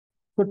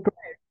So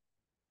today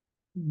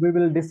we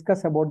will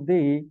discuss about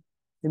the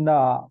in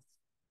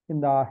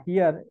the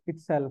here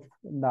itself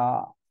in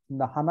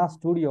the HANA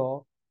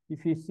Studio.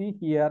 If you see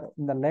here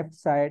in the left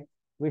side,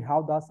 we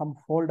have the some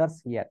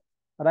folders here,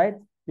 right?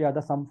 We have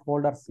the some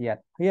folders here.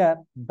 Here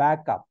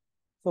backup.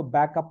 So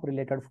backup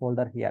related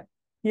folder here.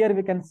 Here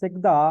we can check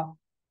the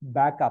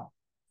backup.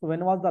 So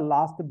when was the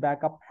last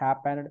backup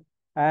happened?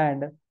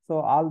 And so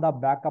all the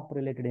backup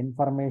related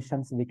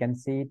informations we can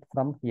see it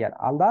from here.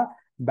 All the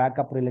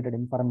backup related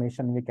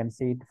information we can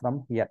see it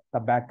from here. The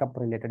backup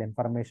related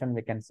information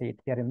we can see it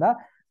here in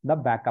the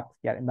backup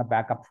here in the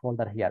backup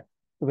folder here.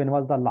 So when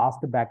was the last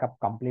backup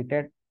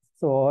completed?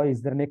 So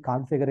is there any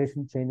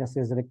configuration changes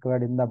is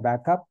required in the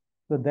backup?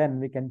 So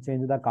then we can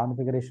change the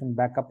configuration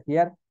backup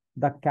here.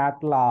 The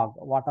catalog,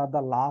 what are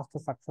the last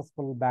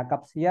successful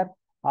backups here?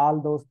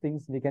 All those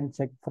things we can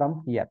check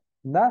from here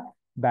in the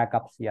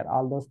backups here.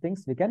 All those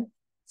things we can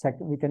check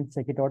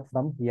it out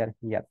from here.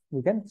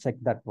 We can check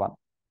that one,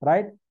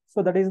 right?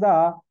 So that is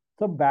the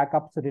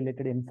backups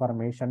related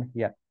information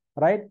here,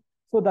 right?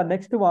 So the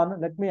next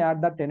one, let me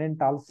add the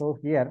tenant also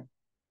here.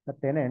 The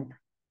tenant,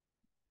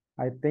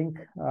 I think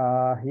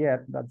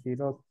here the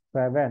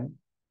 07,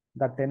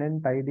 the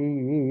tenant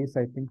ID is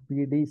I think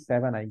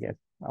PD7, I guess.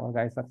 Our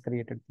guys have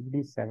created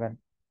PD7,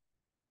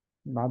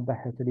 not the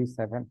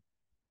HD7.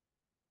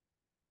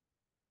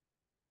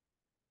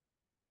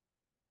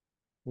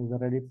 Is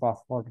already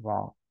password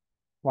wrong.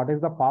 What is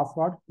the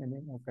password?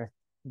 Okay,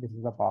 this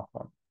is the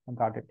password. I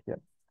got it here.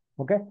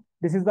 Okay,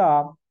 this is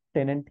the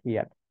tenant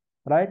here,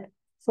 right?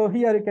 So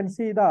here you can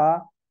see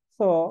the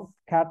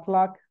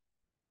catalog.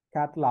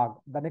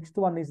 The next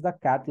one is the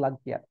catalog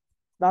here.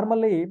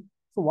 Normally,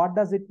 so what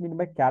does it mean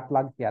by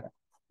catalog here?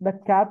 The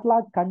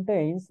catalog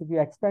contains, if you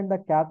expand the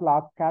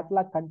catalog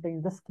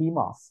contains the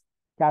schemas.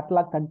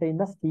 Catalog contains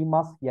the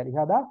schemas here. You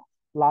have the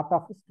lot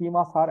of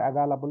schemas are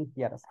available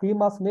here.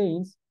 Schemas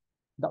means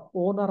the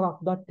owner of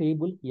the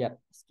table here.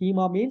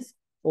 Schema means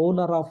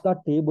owner of the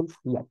table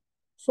here.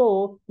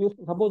 So you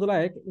suppose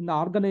like in the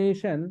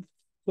organization,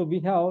 so we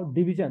have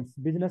divisions,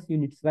 business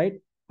units,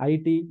 right?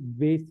 IT,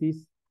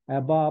 basis,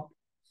 ABAP,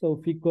 so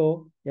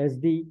FICO,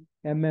 SD,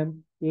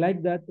 MM,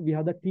 like that, we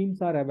have the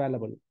teams are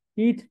available.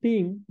 Each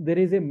team, there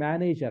is a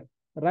manager,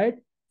 right?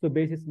 So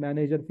basis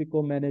manager,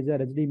 FICO manager,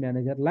 SD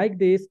manager. Like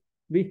this,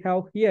 we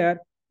have here,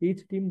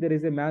 each team, there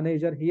is a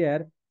manager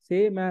here,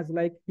 same as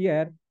like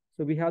here.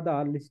 So we have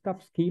the list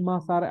of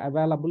schemas are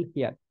available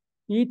here.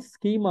 Each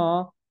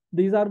schema,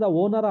 these are the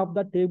owner of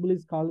the table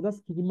is called the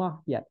schema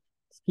here.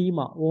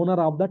 Schema, owner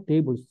of the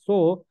tables.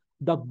 So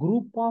the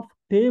group of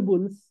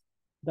tables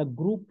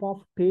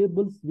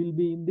will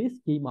be in the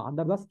schema,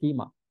 under the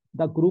schema.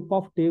 The group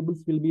of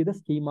tables will be the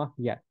schema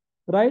here,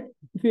 right?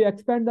 If you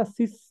expand the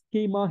sys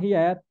schema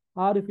here,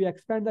 or if you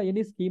expand the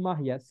any schema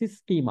here, sys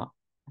schema,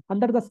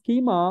 under the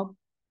schema,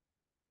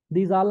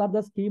 these all are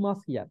the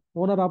schemas here,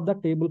 owner of the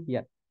table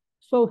here.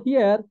 So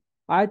here,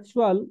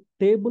 actual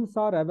tables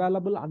are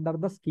available under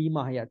the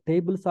schema here.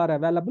 Tables are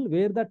available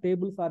where the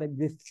tables are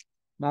exist.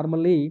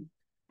 Normally,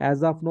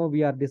 as of now,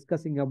 we are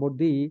discussing about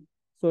the,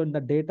 so in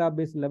the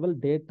database level,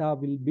 data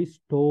will be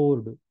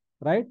stored,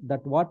 right?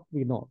 That what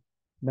we know.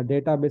 The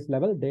database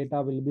level,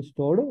 data will be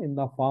stored in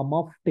the form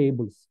of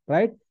tables,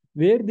 right?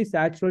 Where these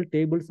actual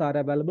tables are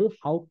available,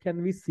 how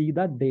can we see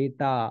the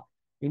data?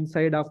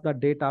 Inside of the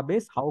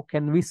database, how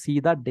can we see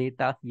the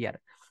data here?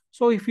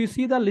 So if you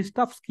see the list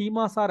of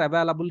schemas are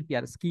available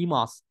here,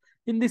 schemas.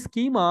 In the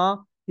schema,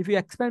 if you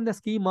expand the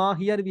schema,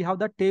 here we have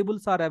the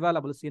tables are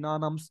available,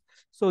 synonyms.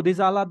 So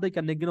these all are the, you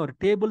can ignore.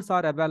 Tables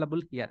are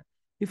available here.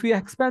 If you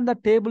expand the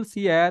tables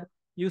here,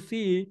 you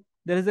see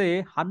there is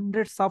a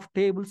hundreds of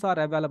tables are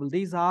available.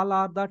 These all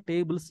are the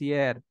tables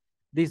here.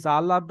 These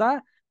all are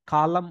the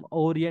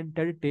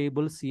column-oriented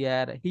tables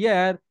here.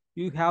 Here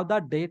you have the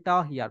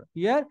data here.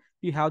 Here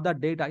you have the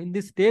data. In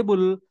this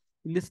table,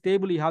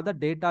 you have the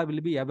data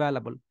will be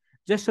available.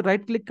 Just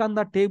right click on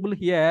the table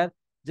here.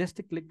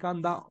 Just click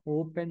on the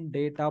open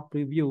data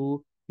preview.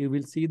 You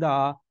will see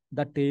the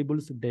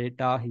tables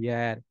data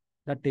here.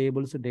 The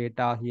tables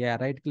data here.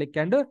 Right click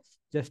and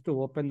just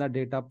to open the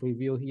data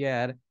preview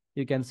here.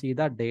 You can see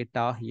the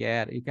data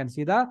here. You can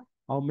see the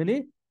how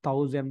many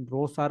 1000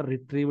 rows are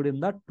retrieved in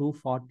the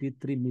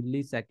 243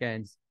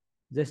 milliseconds.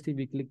 Just if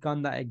we click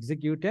on the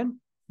execute, and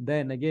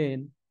then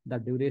again the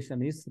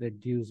duration is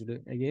reduced.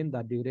 Again,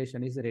 the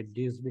duration is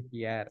reduced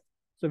here.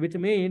 So which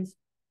means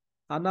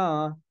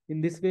HANA, in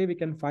this way we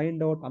can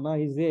find out HANA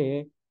is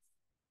a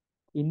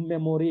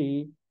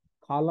in-memory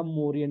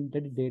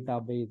column-oriented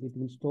database. It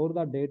will store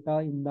the data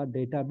in the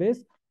database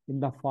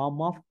in the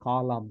form of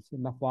columns.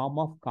 In the form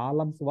of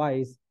columns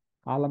wise,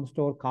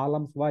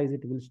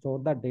 it will store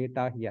the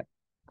data here.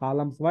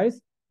 Columns wise,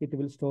 it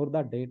will store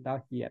the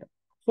data here.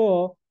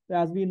 So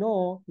as we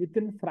know,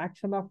 within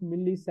fraction of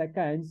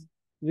milliseconds,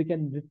 we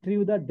can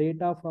retrieve the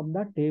data from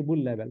the table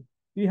level.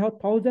 We have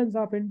thousands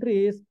of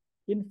entries.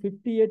 In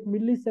 58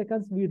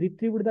 milliseconds, we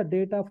retrieved the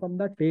data from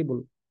the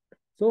table.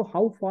 So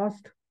how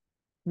fast?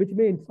 Which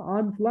means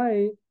on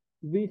fly,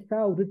 we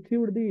have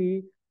retrieved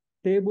the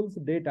tables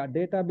data,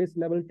 database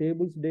level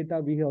tables data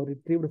we have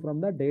retrieved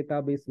from the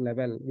database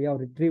level. We have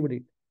retrieved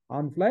it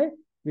on fly.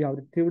 We have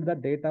retrieved the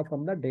data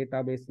from the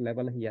database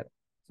level here.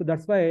 So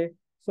that's why,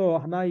 so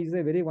HANA is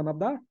a very one of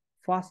the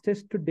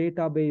fastest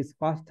database,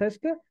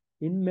 fastest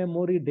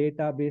in-memory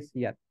database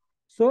here.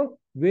 So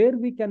where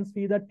we can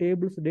see the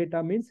tables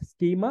data means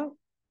schema,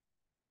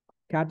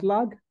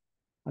 catalog,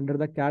 under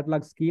the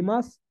catalog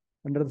schemas,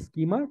 under the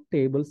schema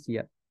tables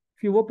here.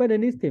 If you open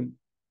anything,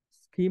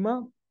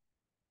 schema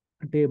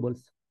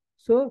tables.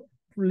 So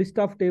list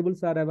of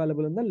tables are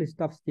available in the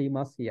list of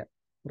schemas here.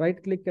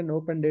 Right click and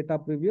open data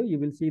preview. You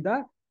will see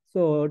the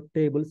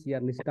tables here,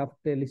 list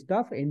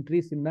of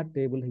entries in the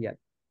table here.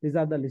 These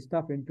are the list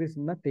of entries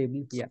in the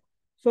table here.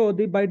 So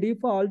the by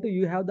default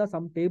you have the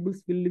some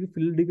tables filled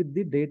with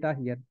the data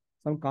here,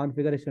 some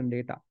configuration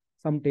data,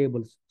 some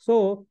tables.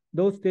 So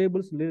those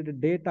tables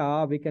related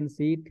data we can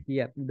see it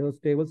here. Those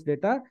tables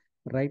data,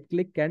 right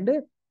click and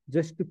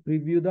just to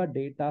preview the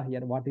data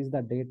here. What is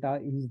the data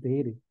is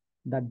there?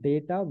 The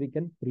data we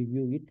can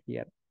preview it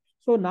here.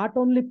 So not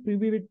only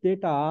preview it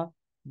data,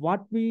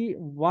 what we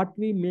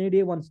made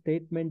a one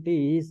statement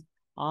is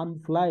on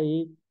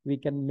fly we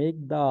can make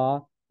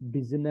the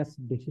business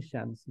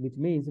decisions, which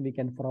means we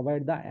can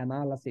provide the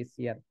analysis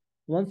here.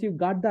 Once you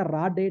got the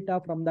raw data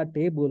from the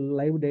table,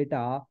 live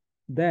data,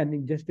 then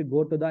you just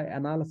go to the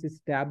analysis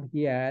tab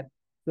here.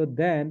 So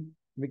then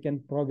we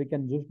can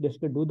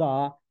just do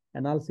the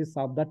analysis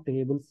of the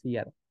tables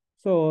here.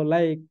 So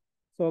like,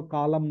 so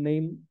column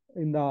name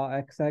in the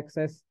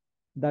x-axis,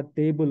 the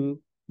table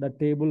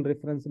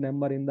reference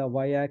number in the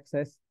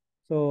y-axis.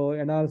 So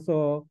and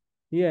also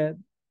here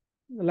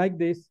like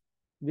this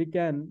we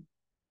can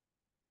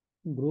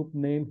group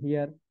name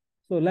here.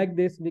 So like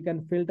this we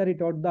can filter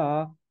it out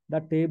the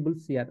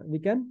tables here. We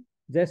can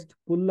just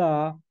pull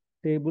the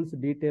tables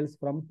details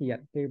from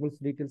here. Tables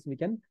details we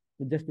can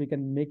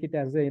make it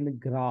as a in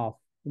graph.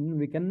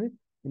 We can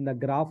in the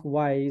graph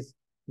wise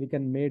we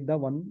can make the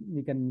one,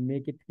 we can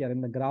make it here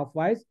in the graph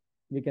wise.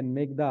 We can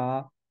make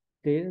the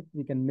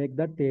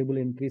table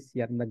entries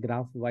here in the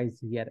graph wise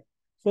here.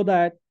 So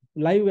that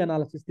live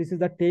analysis, this is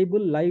the table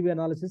live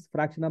analysis,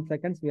 fraction of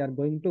seconds we are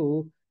going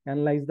to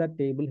analyze the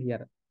table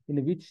here.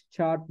 In which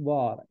chart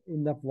war,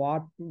 in the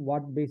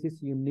what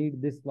basis you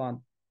need this one.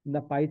 In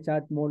the pie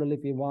chart model,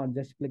 if you want,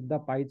 just click the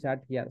pie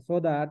chart here, so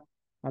that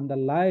on the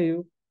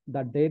live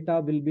the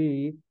data will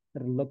be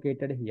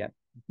located here.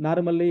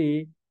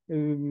 Normally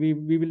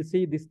we will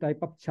see this type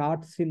of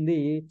charts in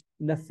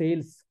the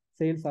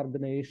sales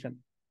organization.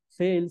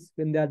 Sales,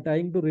 when they are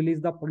trying to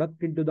release the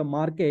product into the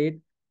market,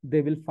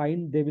 they will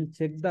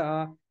check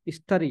the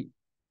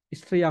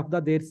history of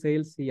their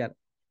sales here.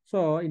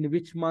 So in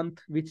which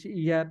month, which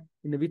year,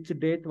 in which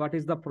date, what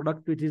is the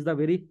product, which is the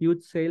very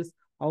huge sales,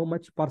 how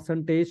much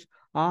percentage,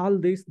 all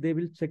this they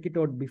will check it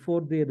out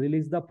before they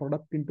release the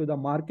product into the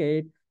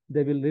market.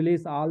 They will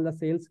release all the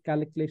sales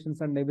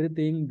calculations and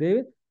everything.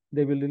 They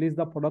will release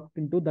the product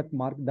into that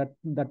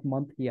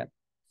month here,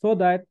 so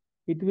that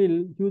it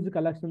will huge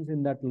collections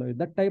in that low.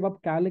 That type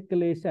of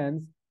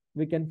calculations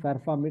we can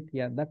perform it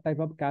here. That type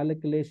of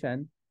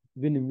calculation,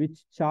 in which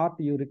chart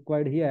you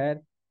required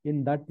here,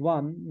 in that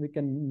one we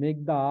can make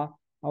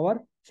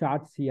our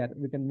charts here.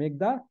 We can make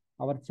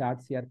our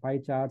charts here, pie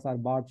charts or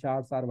bar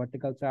charts or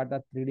vertical chart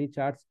or 3D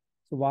charts.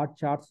 So what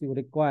charts you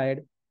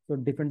required, so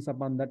depends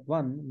upon that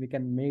one, we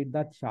can make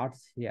the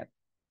charts here.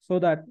 So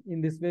that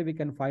in this way we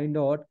can find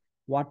out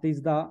what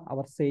is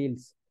our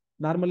sales.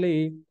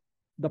 Normally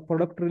the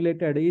product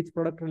related, each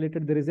product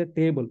related, there is a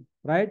table,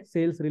 right?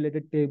 Sales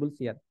related tables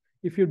here.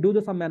 If you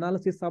do some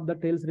analysis of the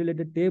sales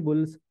related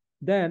tables,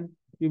 then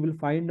we will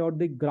find out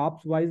the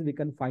graphs wise, we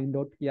can find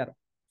out here.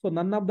 So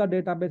none of the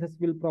databases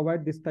will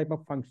provide this type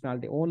of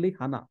functionality, only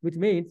HANA, which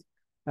means,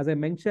 as I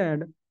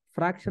mentioned,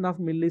 fraction of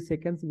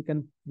milliseconds,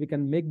 we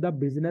can make the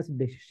business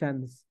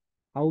decisions,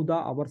 how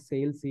our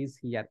sales is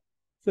here.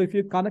 So if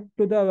you connect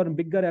to the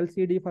bigger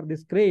LCD for the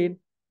screen,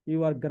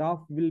 your graph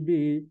will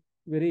be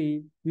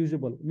very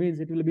usable, means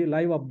it will be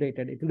live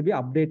updated. It will be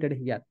updated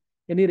here.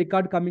 Any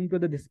record coming to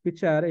this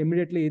picture,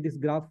 immediately this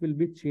graph will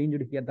be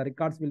changed here. The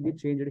records will be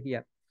changed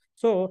here.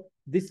 So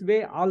this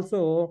way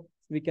also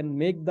we can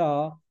make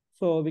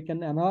we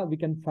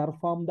can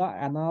perform the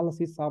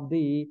analysis of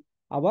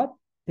our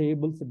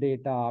tables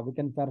data. We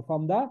can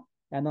perform the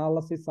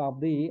analysis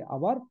of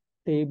our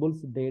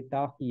tables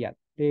data here.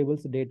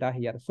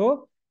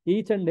 So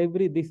each and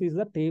every, this is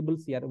the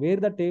tables here, where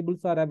the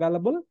tables are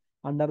available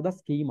under the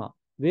schema.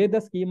 Where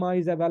the schema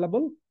is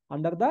available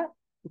under the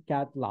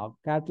catalog.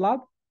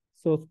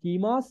 So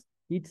schemas,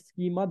 each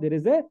schema there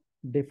is a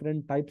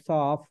different types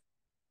of,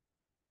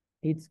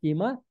 each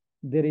schema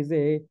there is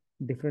a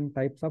different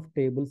types of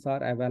tables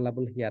are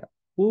available here.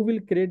 Who will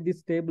create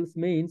these tables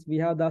means, we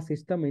have the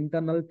system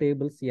internal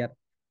tables here.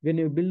 When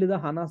you build the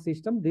HANA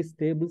system, these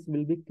tables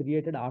will be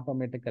created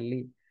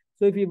automatically.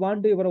 So if you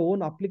want your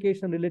own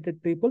application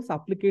related tables,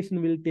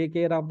 application will take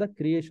care of the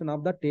creation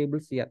of the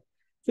tables here.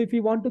 So if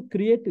you want to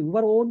create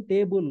your own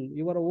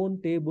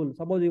table,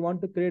 suppose you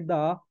want to create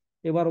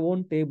your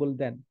own table,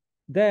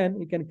 then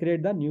you can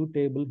create the new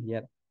table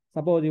here.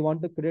 Suppose you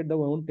want to create the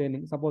own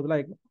training. Suppose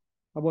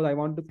I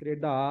want to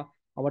create the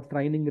our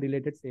training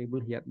related table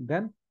here.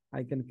 Then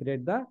I can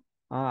create the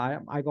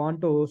I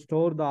want to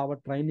store the our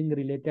training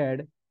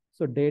related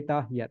so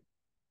data here,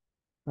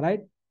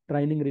 right?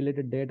 Training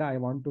related data I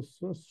want to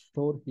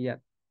store here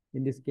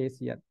in this case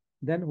here.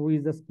 Then who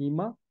is the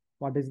schema?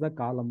 What is the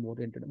column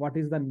oriented? What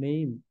is the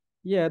name?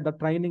 Here the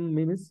training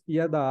name is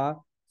here the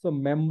so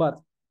member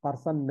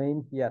person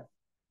name here.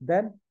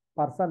 Then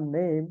person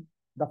name,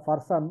 the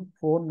person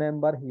phone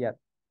number here.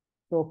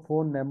 So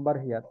phone number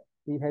here,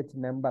 PH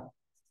number,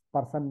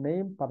 person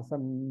name,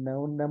 person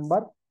known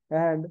number,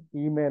 and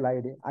email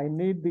ID. I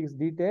need these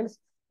details.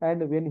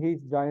 And when he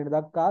joined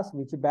the class,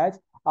 which batch,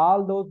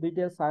 all those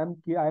details I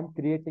am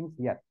creating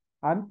here.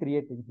 I am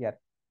creating here.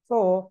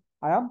 So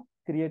I am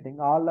creating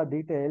all the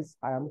details.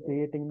 I am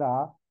creating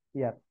the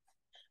here.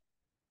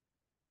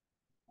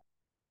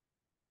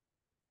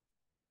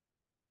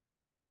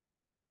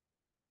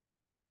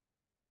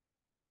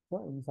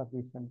 So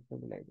insufficient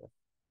privileges.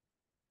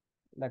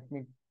 Let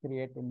me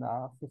create in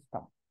the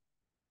system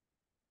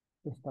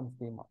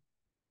schema.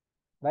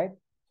 Right?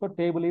 So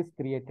table is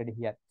created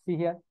here. See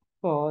here.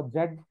 So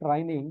Z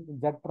training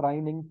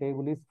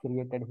table is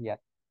created here.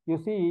 You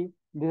see,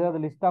 these are the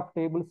list of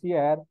tables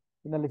here.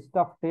 In the list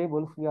of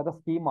tables, we are the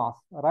schemas,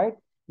 right?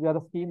 We are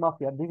the schema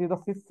here. This is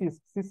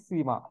the sys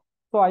schema.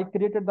 So I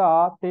created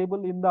the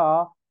table in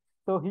the,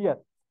 so here,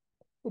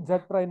 Z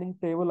training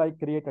table I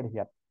created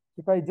here.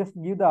 If I just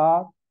give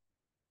the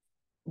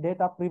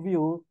data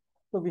preview.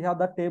 So we have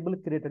the table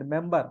created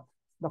member.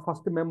 The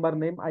first member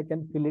name I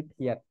can fill it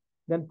here.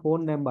 Then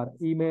phone number,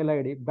 email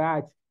ID,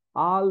 batch,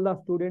 all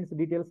the students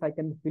details I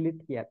can fill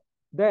it here.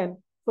 Then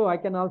so I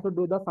can also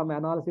do the some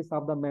analysis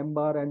of the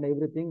member and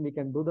everything. We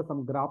can do the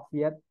some graphs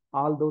here.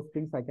 All those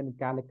things I can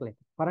calculate.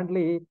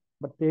 Currently,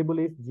 the table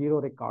is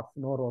zero records,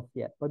 no rows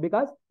here. But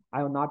because I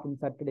have not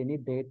inserted any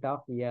data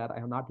here, I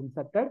have not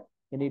inserted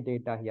any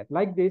data here.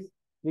 Like this,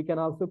 we can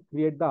also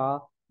create the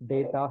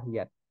data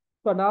here.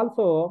 So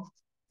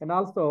and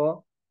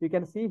also you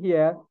can see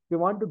here, if you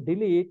want to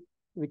delete,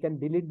 we can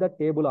delete the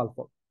table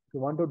also. If you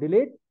want to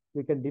delete,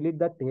 we can delete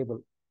the table,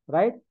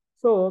 right?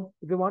 So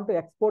if you want to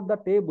export the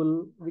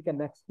table, we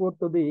can export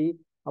to the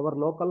our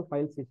local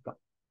file system.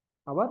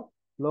 Our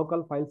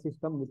local file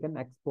system, we can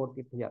export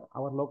it here.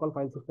 Our local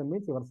file system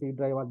means your C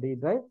drive or D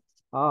drive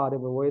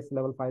or OS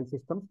level file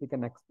systems, we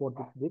can export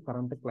it to the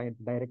current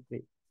client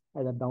directory.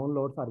 Either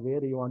downloads or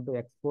where you want to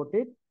export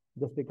it,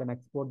 just you can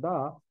export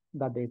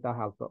the data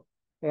also.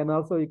 And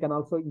also you can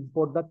also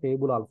import the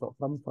table also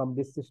from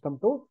this system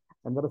to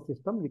another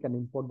system. We can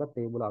import the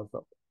table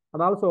also.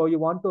 And also you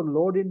want to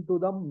load into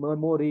the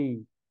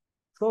memory.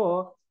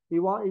 So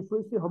you want, if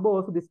you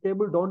suppose this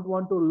table don't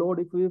want to load,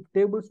 if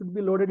table should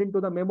be loaded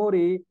into the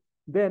memory,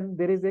 then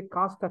there is a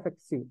cost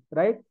effective,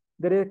 right?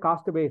 There is a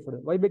cost based.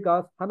 Why?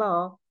 Because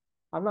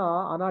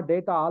HANA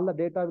data, all the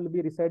data will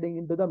be residing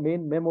into the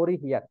main memory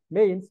here.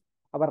 Means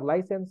our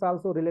license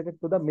also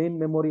related to the main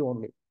memory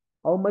only.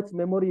 How much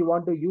memory you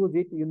want to use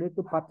it, you need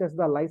to purchase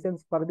the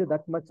license for the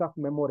that much of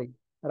memory,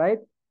 right?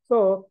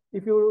 So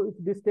if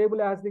this table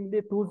has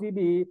the 2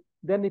 GB,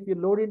 then if you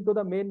load into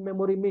the main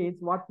memory means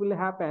what will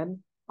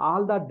happen?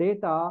 All the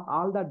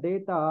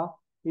data,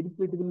 it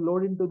will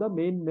load into the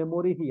main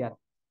memory here.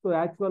 So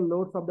actual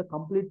loads of the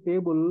complete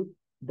table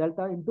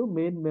delta into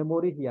main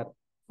memory here.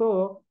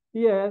 So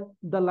here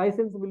the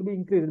license will be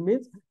increased,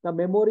 means the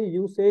memory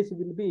usage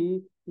will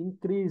be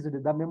increased.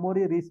 The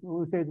memory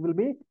usage will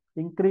be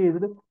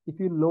increased if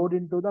you load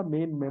into the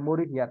main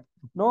memory here.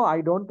 No,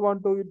 I don't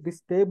want to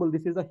this table.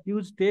 This is a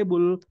huge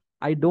table.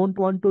 I don't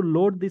want to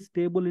load this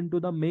table into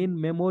the main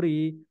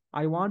memory.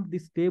 I want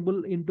this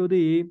table into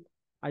the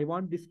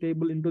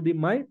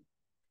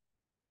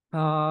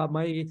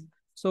my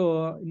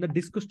so in the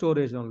disk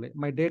storage only,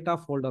 my data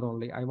folder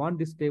only. I want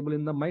this table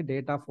in the my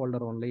data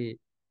folder only.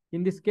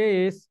 In this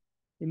case,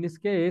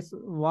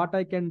 what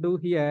I can do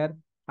here,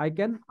 I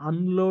can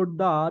unload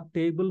the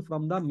table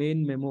from the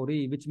main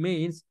memory, which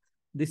means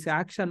this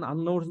action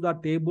unloads the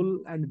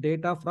table and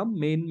data from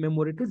main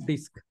memory to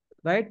disk,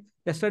 right?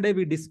 Yesterday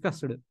we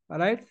discussed,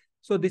 right?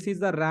 So this is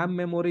the RAM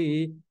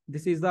memory.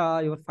 This is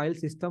the your file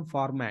system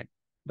format,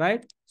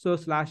 right? So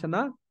slash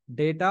HANA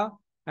data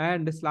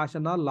and slash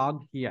HANA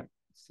log here.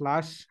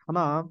 Slash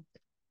HANA,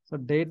 so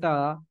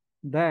data,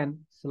 then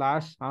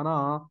slash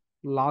HANA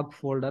log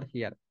folder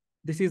here.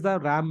 This is the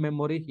RAM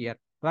memory here,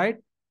 right?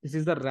 This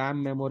is the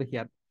RAM memory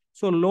here.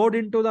 So load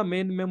into the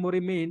main memory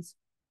means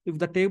if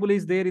the table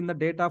is there in the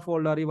data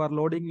folder, you are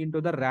loading into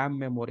the RAM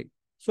memory.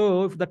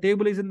 So if the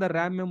table is in the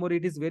RAM memory,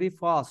 it is very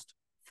faster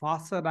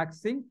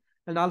accessing,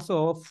 and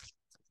also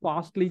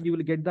fastly you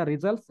will get the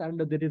results and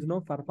there is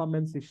no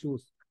performance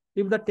issues.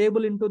 If the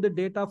table into the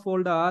data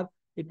folder,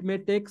 it may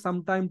take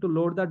some time to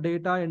load the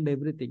data and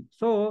everything.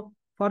 So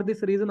for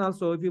this reason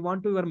also, if you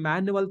want to your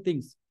manual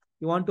things,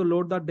 you want to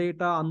load the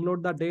data,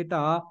 unload the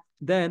data,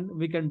 then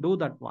we can do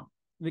that one.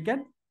 We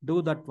can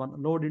do that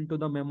one. Load into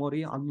the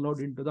memory,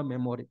 unload into the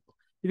memory.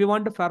 If you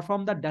want to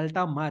perform the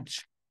delta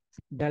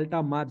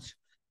merge,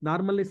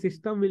 normally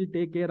system will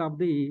take care of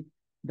the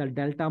the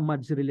delta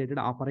merge related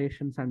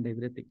operations and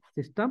everything.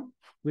 System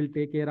will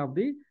take care of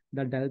the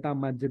delta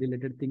merge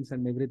related things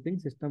and everything.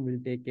 System will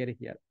take care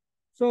here.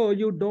 So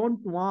you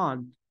don't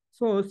want,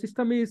 so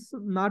system is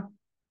not,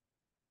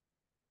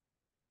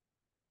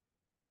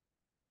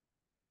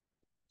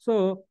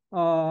 so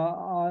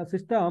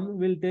system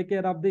will take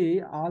care of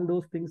the all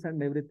those things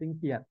and everything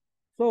here.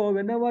 So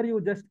whenever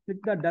you just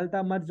click the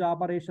delta merge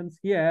operations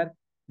here,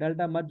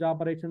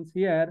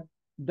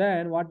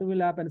 then what will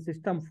happen?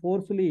 System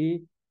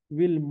forcefully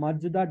will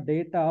merge the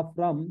data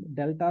from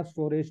delta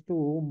storage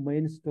to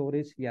main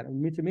storage here,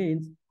 which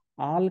means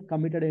all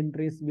committed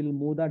entries will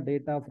move the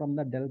data from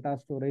the delta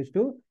storage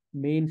to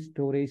main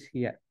storage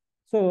here.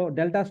 So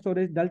delta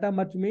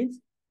merge means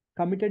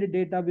committed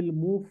data will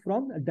move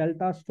from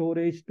delta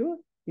storage to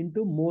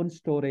into main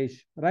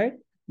storage, right?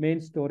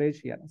 Main storage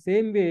here.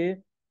 Same way,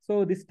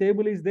 so this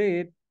table is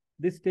there.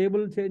 This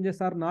table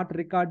changes are not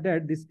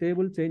recorded. This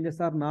table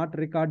changes are not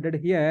recorded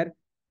here.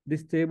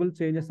 This table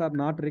changes are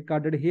not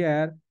recorded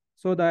here.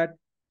 So that,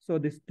 so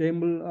this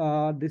table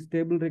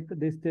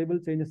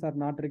changes are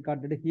not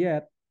recorded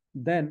here.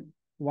 Then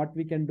what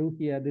we can do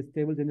here? This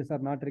table changes are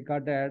not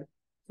recorded.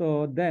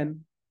 So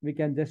then we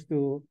can just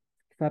to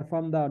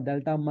perform the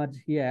delta merge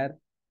here.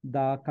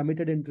 The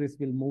committed entries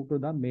will move to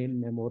the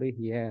main memory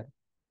here.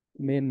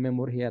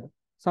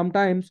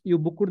 Sometimes you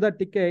booked the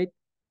ticket,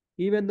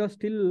 even though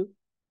still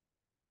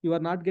you are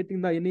not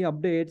getting the any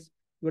updates.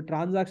 Your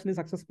transaction is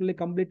successfully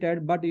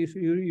completed, but you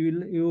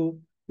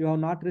have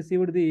not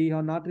received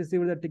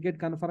the ticket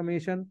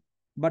confirmation,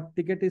 but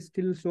ticket is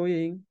still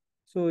showing.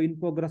 So in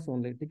progress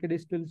only. Ticket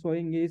is still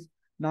showing is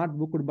not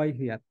booked by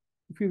here.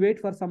 If you wait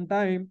for some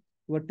time,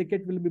 your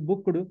ticket will be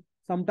booked.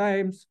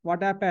 Sometimes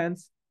what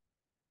happens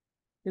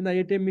in the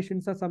ATM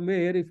machines or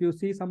somewhere, if you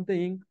see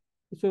something,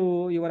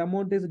 so your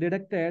amount is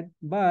deducted,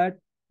 but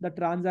the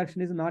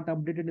transaction is not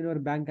updated in your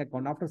bank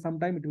account. After some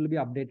time, it will be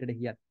updated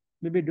here.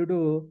 Maybe due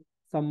to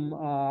some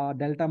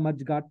delta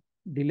merge got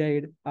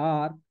delayed,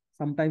 or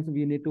sometimes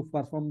we need to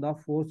perform the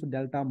forced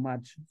delta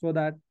merge so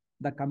that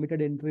the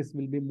committed entries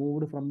will be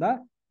moved from the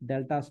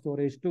delta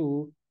storage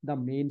to the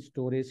main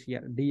storage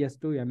here, DS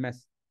to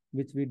MS,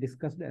 which we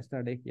discussed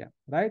yesterday here,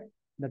 right?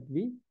 That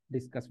we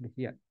discussed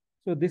here.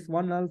 So this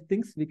one all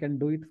things we can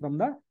do it from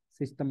the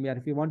system here.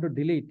 If you want to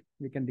delete,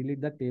 we can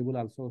delete the table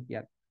also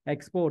here.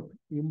 Export,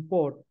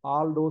 import,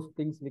 all those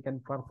things we can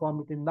perform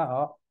it in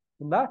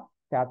the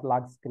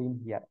catalog screen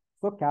here.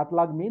 So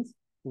catalog means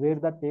where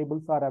the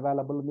tables are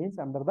available means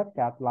under the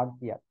catalog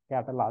here. In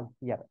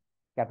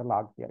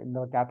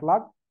the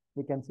catalog,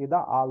 we can see the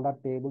all the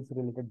tables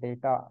related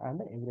data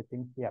and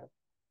everything here,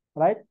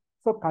 right?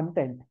 So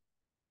content,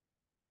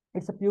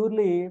 it's a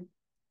purely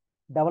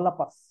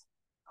developers,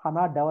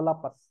 HANA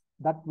developers,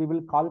 that we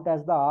will call it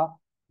as the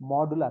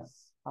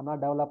modulars. HANA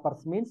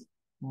developers means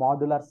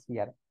modulars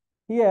here.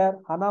 Here,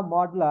 HANA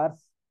modelers,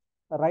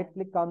 right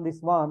click on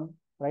this one,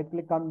 right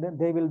click on them,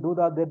 they will do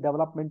their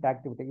development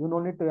activity. You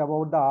don't need to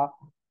about the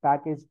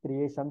package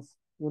creations.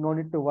 You don't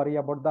need to worry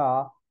about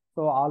the,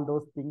 so all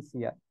those things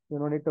here. You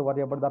don't need to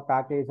worry about the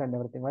package and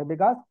everything. Why?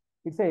 Because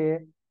it's a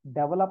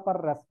developer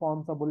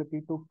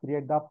responsibility to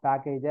create the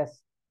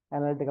packages,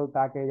 analytical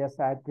packages,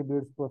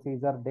 attributes,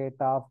 procedure,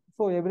 data.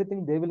 So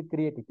everything they will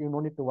create it. You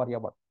don't need to worry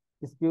about.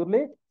 It's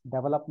purely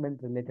development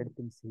related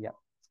things here,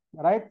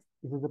 right?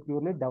 This is a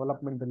purely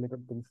development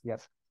related things here.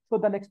 So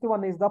the next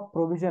one is the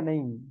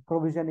provisioning.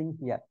 Provisioning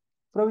here.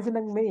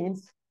 Provisioning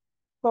means,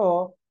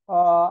 so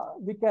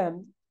we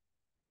can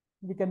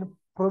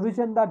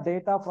provision the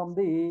data from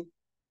the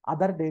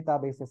other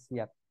databases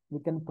here. We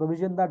can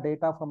provision the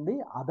data from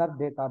the other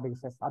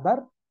databases,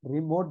 other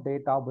remote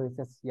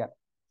databases here.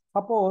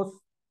 Suppose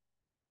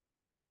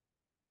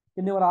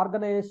in your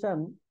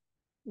organization,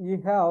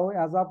 you have,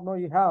 as of now,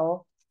 you have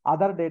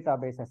other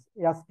databases,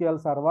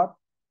 SQL Server,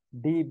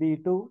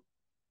 DB2,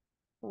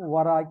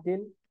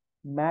 Oracle,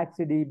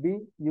 MaxDB,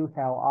 you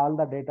have all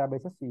the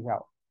databases you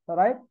have,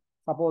 right?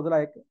 Suppose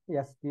like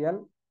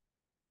SQL,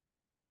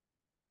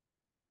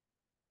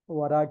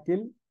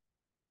 Oracle,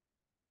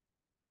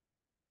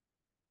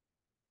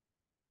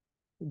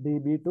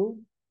 DB2,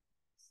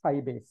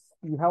 Sybase.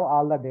 You have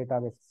all the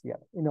databases here.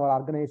 In your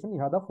organization, you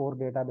have the 4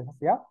 databases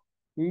here.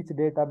 Each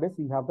database,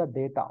 you have the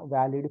data,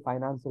 valid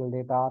financial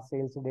data,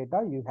 sales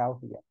data you have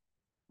here,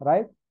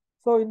 right?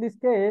 So in this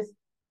case,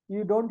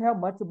 you don't have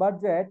much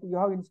budget. You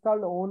have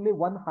installed only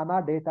one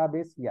HANA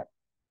database here.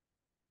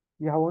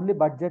 You have only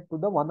budget to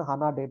the one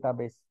HANA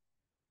database.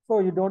 So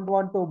you don't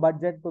want to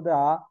budget to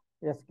the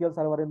SQL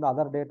Server in the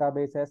other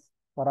databases.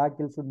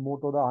 Oracle should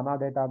move to the HANA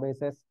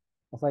databases.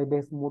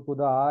 Sybase move to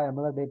the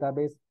another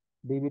database.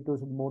 DB2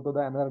 should move to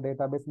the another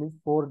database. Means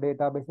 4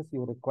 databases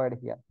you required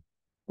here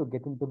to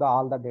get into the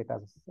all the data,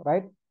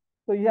 right?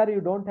 So here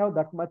you don't have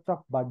that much of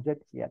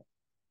budget here.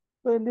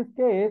 So in this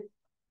case,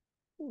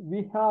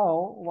 we have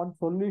one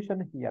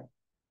solution here.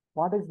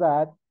 What is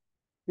that?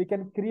 We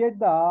can create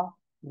the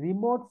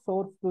remote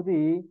source to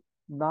the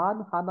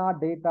non-HANA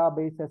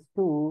databases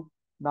to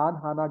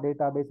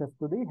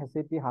the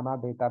SAP HANA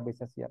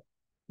databases here.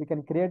 We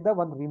can create the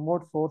one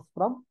remote source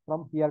from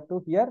here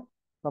to here.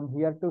 from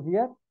here to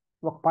here,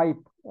 a pipe,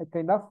 a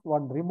kind of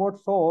one remote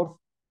source,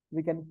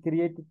 we can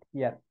create it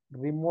here.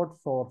 Remote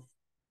source,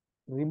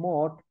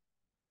 remote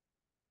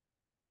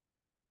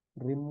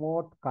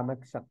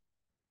connection,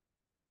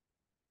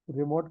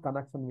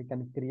 we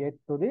can create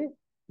to the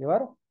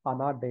your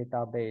HANA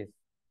database.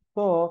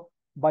 So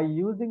by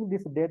using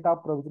this data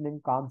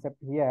provisioning concept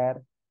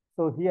here,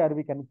 so here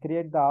we can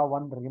create the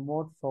one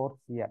remote source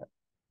here,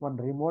 one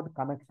remote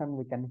connection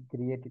we can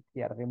create it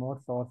here,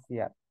 remote source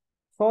here.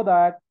 So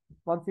that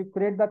once you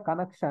create the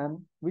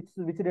connection, which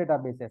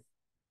databases?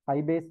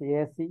 Sybase,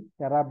 ASC,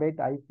 Terabyte,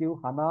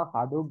 IQ, HANA,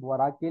 Hadoop,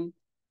 Oracle.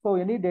 So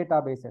any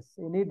databases,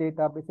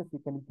 you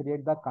can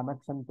create the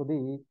connection to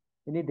the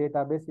any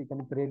database. You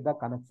can create the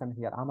connection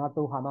here. HANA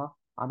to HANA,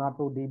 HANA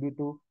to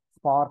DB2,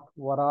 Spark,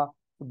 Vora,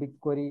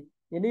 BigQuery.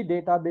 Any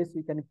database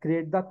you can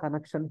create the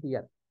connection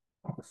here.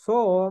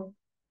 So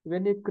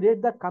when you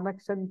create the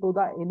connection to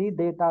the any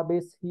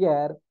database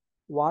here,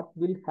 what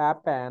will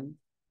happen?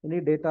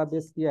 Any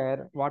database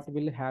here, what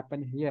will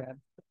happen here?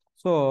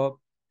 So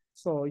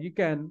you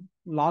can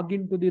log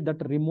into the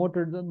that remote.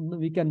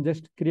 We can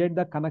just create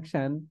the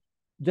connection.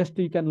 Just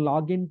you can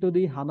log into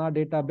the HANA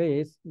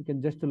database. You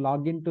can just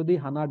log into the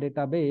HANA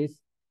database.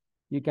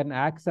 You can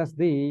access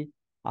the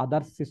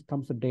other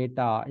systems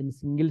data in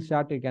single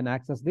shot. You can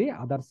access the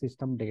other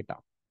system data.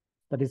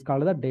 That is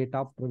called the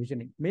data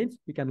provisioning. Means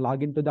you can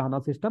log into the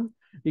HANA system.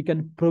 You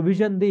can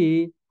provision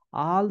the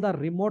all the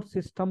remote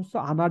systems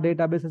HANA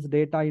databases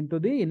data into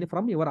the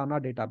from your HANA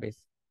database.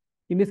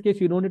 In this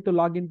case, you don't need to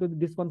log into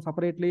this one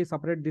separately,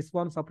 separate this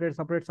one, separate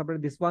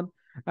this one,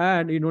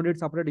 and you don't need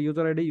separate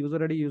user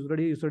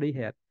ID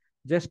here.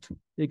 Just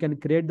you can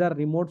create the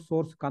remote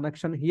source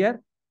connection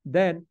here.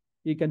 Then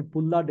you can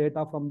pull the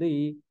data from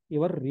the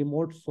your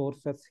remote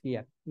sources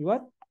here.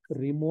 Your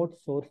remote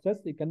sources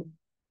you can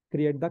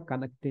create the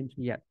connecting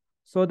here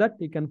so that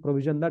you can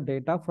provision the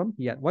data from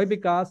here. Why?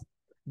 Because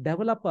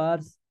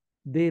developers,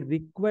 they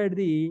require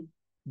the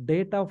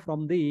data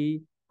from the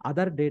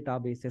other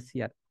databases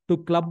here to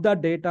club the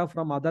data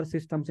from other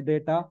systems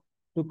data,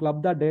 to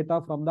club the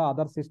data from the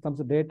other systems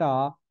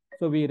data.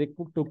 So we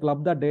require to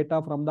club the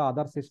data from the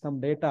other system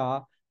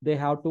data. They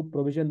have to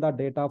provision the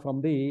data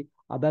from the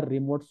other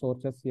remote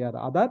sources here,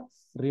 other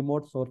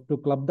remote source, to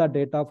club the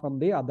data from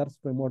the other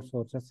remote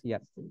sources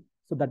here.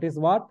 So that is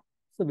what.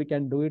 So we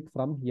can do it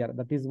from here.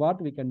 That is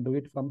what we can do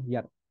it from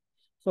here.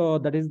 So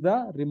that is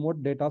the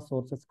remote data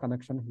sources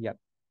connection here.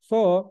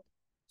 So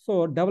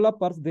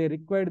developers, they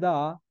required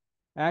the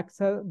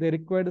access, they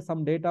required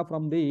some data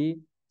from the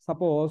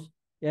suppose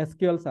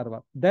SQL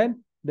server.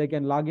 Then they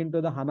can log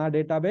into the HANA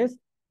database.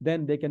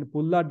 Then they can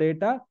pull the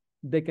data.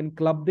 They can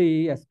club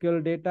the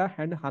SQL data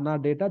and HANA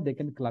data. They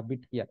can club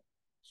it here.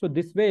 So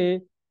this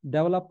way,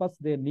 developers,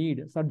 they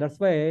need. So that's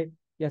why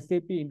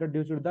SAP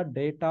introduced the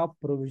data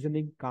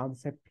provisioning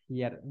concept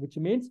here, which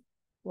means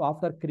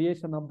after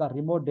creation of the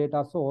remote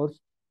data source,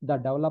 the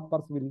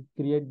developers will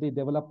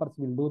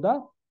do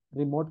the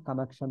remote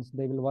connections.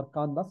 They will work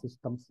on the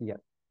systems here.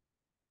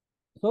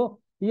 So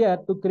here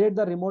to create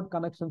the remote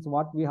connections,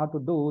 what we have to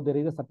do, there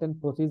is a certain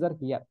procedure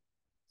here.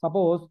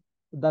 Suppose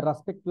the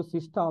respective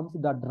systems,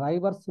 the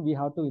drivers we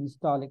have to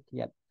install it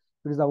here.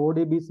 It is the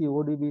ODBC,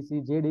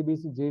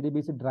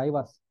 JDBC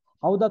drivers.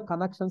 How the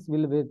connections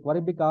will work? Why?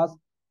 Because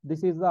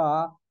this is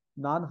the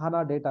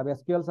non-HANA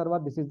database, SQL server.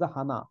 This is the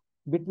HANA.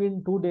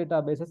 Between two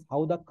databases,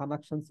 how the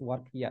connections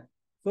work here.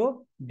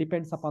 So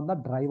depends upon the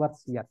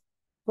drivers here.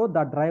 So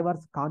the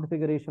drivers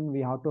configuration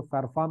we have to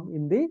perform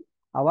in the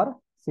our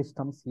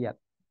systems here.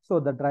 So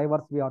the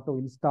drivers we have to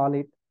install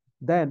it.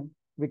 Then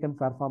we can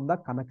perform the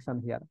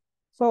connection here.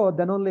 So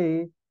then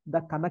only the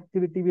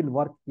connectivity will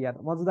work here.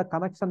 Once the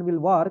connection will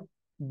work,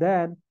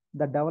 then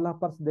the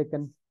developers, they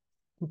can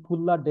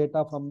pull the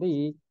data from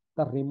the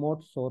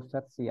remote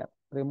sources here.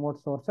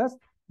 Remote sources,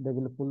 they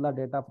will pull the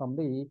data from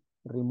the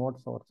remote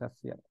sources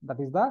here. That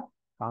is the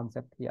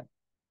concept here.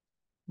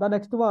 The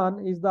next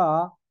one is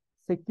the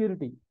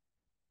security.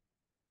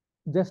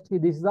 Just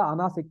this is the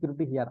HANA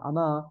security here.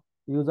 HANA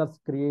users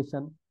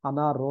creation,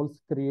 HANA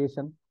roles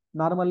creation.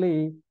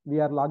 Normally, we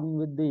are logging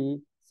with the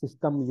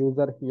system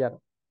user here.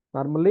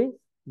 Normally,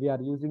 we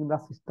are using the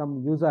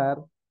system user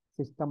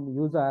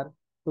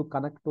to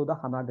connect to the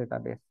HANA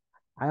database.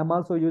 I am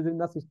also using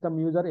the system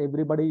user.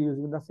 Everybody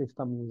using the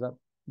system user.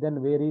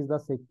 Then where is the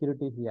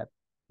security here?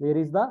 Where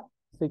is the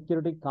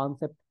security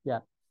concept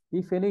here?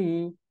 If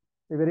any,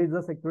 where is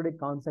the security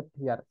concept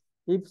here?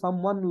 If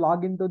someone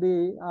log into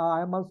the,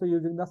 I am also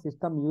using the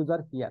system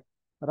user here,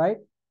 right?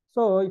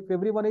 So if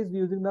everyone is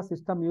using the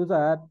system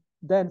user,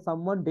 then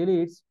someone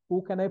deletes,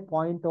 who can I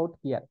point out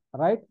here,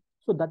 right?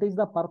 So that is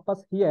the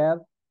purpose here.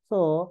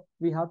 So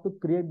we have to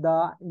create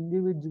the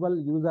individual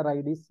user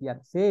IDs here.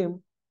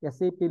 Same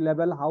SAP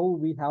level, how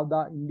we have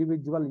the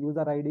individual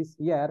user IDs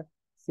here,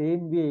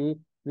 same way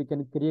we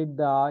can create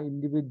the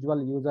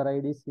individual user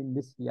IDs in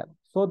this here.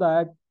 So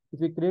that if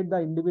we create the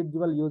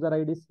individual user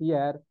IDs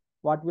here,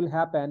 what will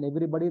happen?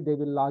 Everybody, they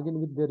will log in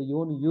with their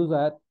own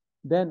user,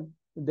 then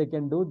they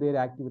can do their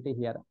activity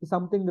here. If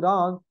something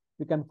wrong,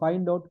 we can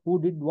find out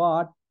who did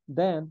what,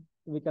 then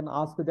we can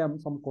ask them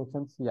some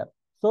questions here.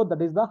 So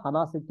that is the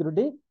HANA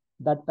security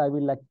that I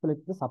will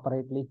explain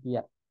separately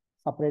here.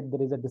 Separate,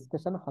 there is a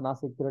discussion HANA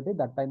security.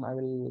 That time I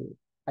will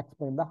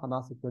explain the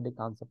HANA security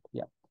concept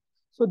here.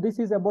 So this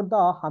is about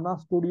the HANA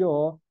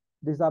Studio.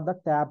 These are the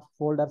tabs,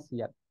 folders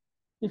here.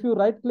 If you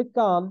right click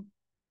on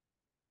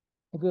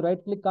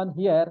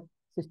here,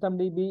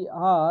 systemdb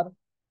or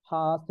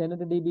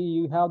standarddb,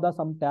 you have the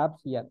some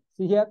tabs here.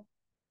 See here,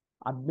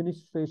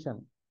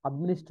 administration.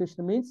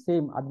 Administration means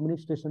same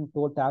administration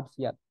tool tabs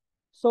here.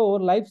 So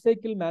life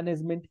cycle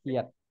management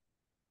here.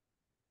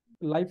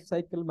 Life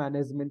cycle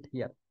management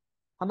here.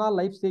 HANA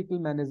lifecycle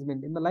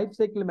management. In the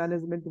lifecycle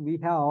management, we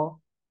have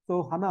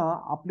so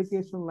HANA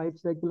application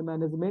lifecycle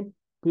management,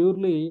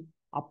 purely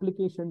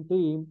application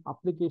team.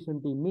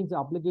 Application team means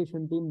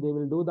application team, they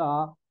will do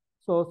the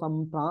so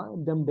some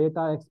them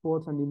data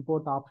exports and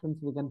import options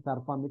we can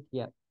perform it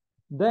here.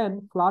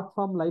 Then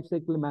platform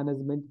lifecycle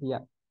management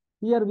here.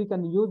 Here we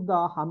can use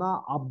the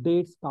HANA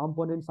updates,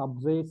 components,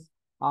 updates,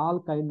 all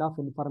kind of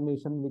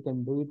information we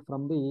can do it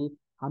from the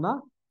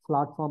HANA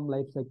platform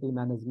lifecycle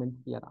management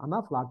here.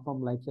 HANA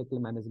platform lifecycle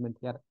management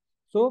here.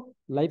 So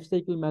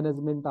lifecycle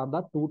management are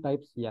the two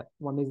types here.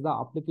 One is the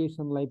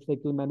application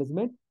lifecycle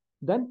management,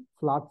 then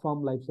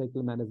platform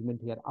lifecycle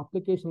management here.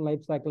 Application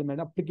lifecycle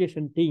management,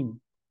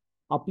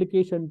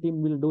 application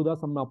team will do the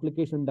some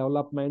application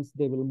developments,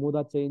 they will move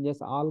the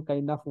changes, all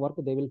kind of work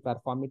they will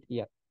perform it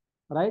here,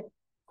 right?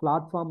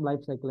 Platform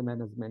lifecycle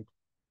management.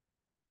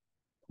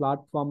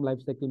 Platform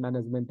lifecycle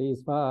management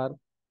is for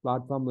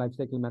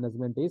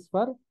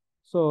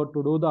so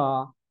to do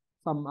the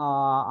some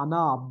HANA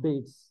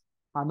updates,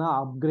 HANA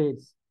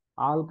upgrades,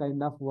 all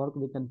kind of work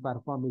we can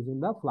perform using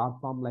the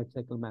platform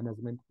lifecycle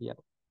management here.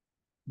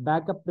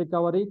 Backup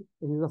recovery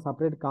is a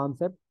separate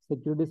concept,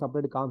 security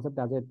separate concept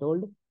as I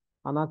told.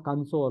 HANA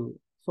console.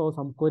 So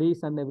some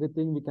queries and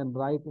everything we can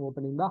write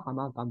opening the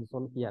HANA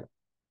console here.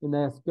 In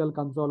the SQL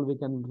console, we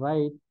can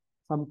write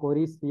some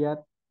queries here.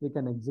 We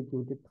can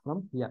execute it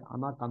from here,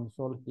 HANA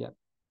console here,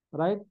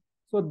 right?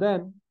 So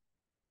then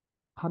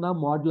HANA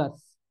modelers.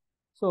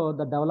 So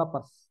the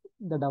developers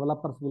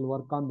will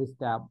work on this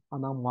tab,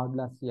 HANA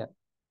modelers here.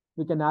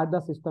 We can add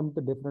the system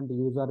to different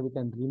user. We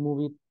can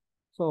remove it.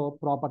 So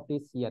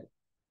properties here.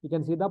 You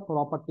can see the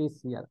properties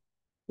here.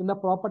 In the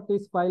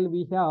properties file,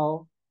 we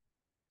have,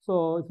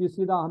 so if you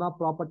see the HANA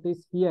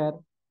properties here,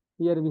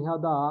 here we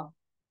have the,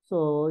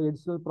 so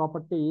additional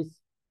properties.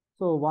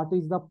 So what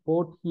is the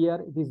port here?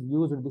 It is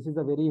used. This is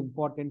a very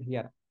important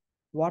here.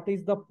 What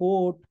is the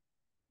port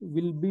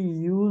will be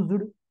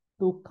used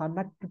to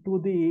connect to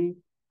the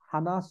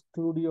HANA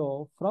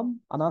Studio from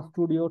HANA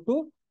Studio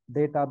to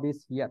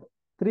database here.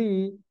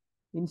 3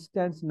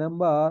 instance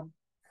number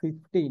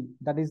 15.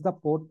 That is the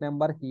port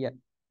number here.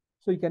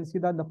 So you can see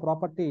that the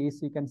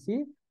properties, you can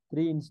see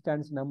 3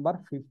 instance number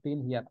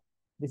 15 here.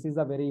 This is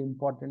a very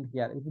important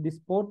here. If this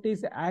port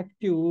is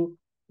active,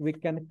 we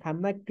can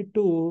connect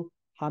to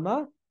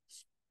HANA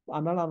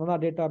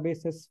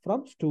databases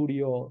from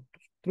Studio.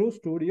 Through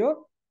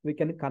Studio, we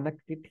can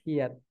connect it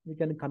here. We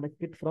can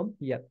connect it from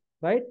here,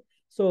 right?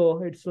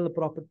 So it's on the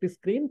property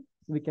screen.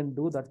 We can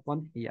do that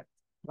one here,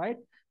 right?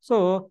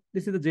 So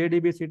this is the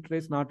JDBC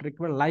trace not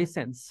required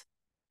license,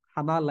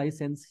 HANA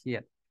license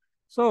here.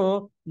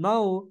 So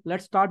now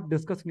let's start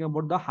discussing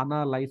about the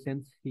HANA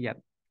license here,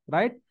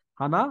 right?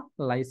 HANA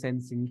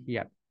licensing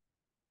here.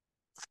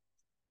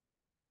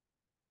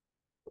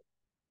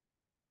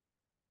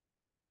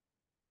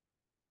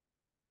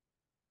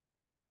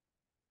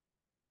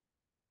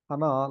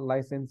 HANA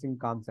licensing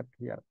concept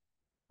here.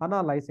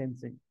 HANA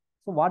licensing.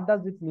 So what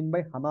does it mean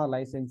by HANA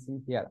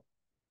licensing here?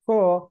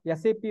 So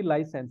SAP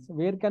license,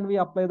 where can we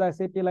apply the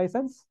SAP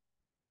license?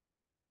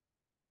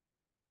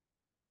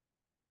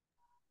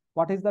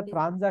 What is the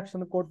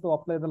transaction code to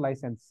apply the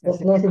license? Yes,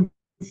 license.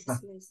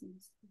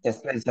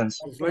 Yes, license.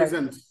 Yes,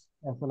 license.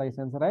 Yes,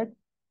 license, right?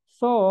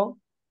 So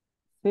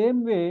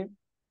same way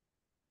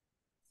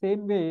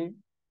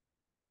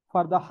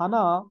for the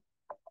HANA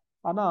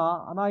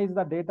is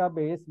the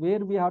database where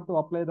we have to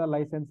apply the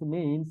license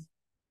means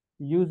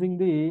using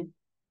the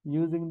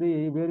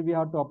where we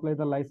have to apply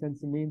the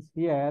license means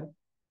here.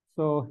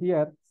 So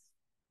here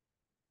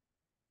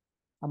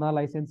HANA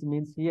license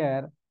means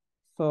here.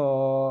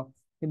 So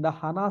in the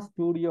HANA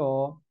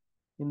Studio,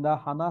 in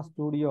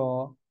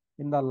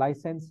the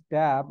license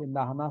tab, in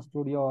the HANA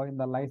Studio, in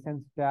the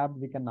license tab,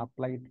 we can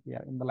apply it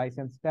here. In the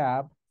license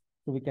tab,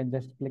 so we can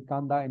just click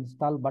on the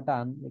install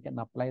button, we can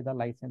apply the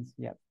license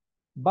here.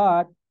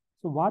 But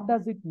so what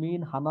does it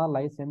mean HANA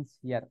license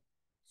here?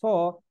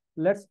 So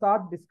let's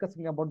start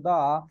discussing about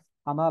the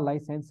HANA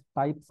license,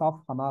 types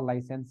of HANA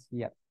license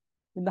here.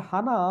 In the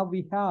HANA,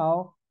 we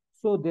have,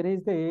 so there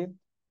is the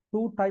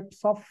 2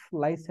 types of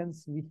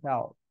license we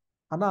have.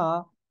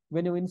 HANA,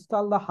 when you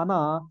install the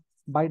HANA,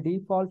 by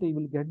default, you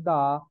will get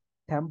the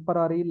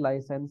temporary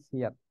license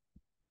here.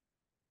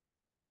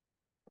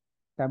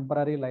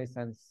 Temporary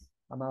license,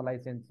 HANA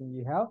licensing,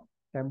 you have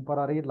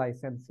temporary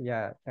license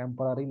here.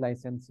 Temporary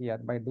license here.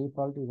 By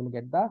default, you will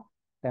get the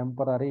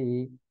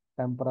temporary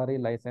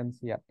license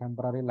here.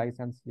 Temporary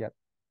license here.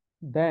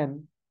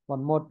 Then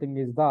One more thing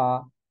is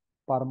the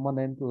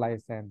permanent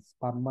license.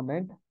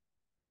 Permanent,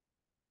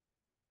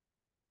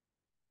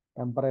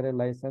 temporary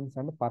license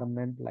and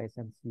permanent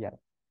license here.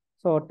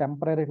 So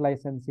temporary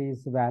license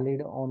is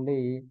valid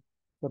only.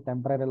 So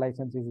temporary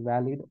license is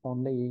valid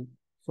only.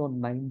 So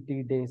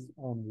 90 days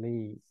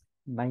only.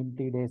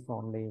 90 days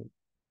only.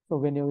 So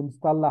when you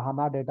install the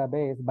HANA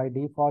database, by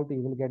default,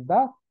 you will get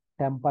the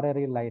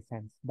temporary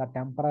license. The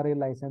temporary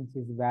license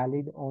is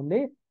valid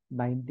only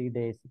 90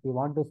 days. If you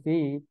want to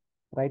see,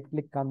 right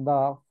click on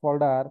the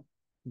folder,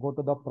 go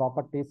to the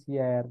properties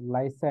here,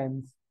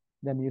 license,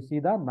 then you see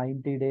the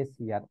 90 days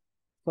here.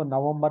 So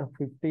November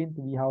 15th,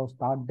 we have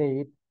start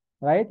date,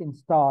 right?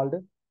 Installed.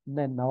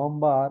 Then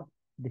November,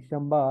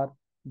 December,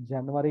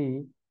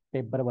 January,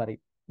 February,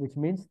 which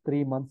means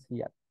 3 months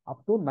here.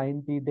 Up to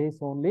 90 days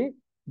only,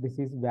 this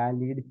is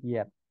valid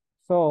here.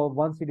 So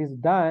once it is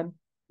done,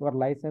 your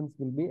license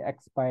will be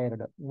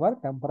expired. Your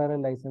temporary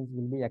license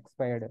will be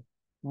expired.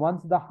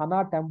 Once the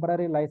HANA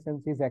temporary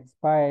license is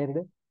expired,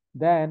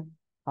 then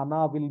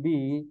HANA will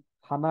be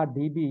HANA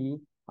DB.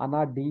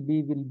 HANA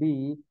DB will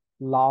be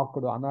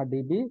locked. HANA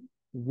DB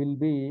will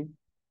be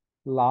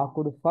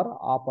locked for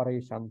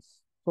operations.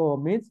 So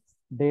means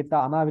data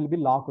HANA will be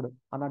locked.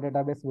 HANA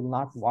database will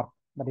not work.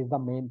 That is the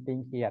main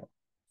thing here.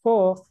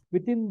 So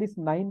within this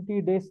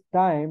 90 days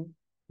time,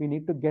 we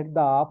need to get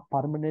the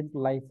permanent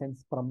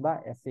license from the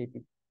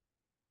SAP.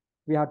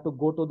 We have to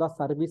go to the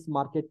service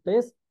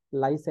marketplace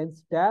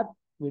license tab.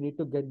 We need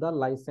to get the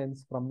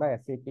license from the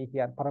SAP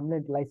here,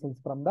 permanent license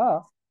from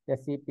the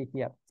SAP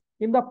here.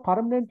 In the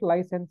permanent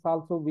license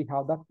also, we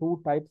have the two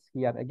types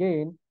here.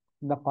 Again,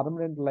 in the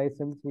permanent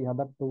license, we have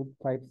the two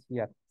types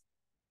here,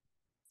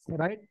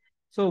 right?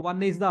 So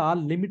one is the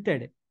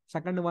limited,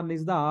 second one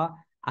is the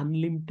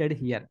unlimited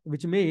here,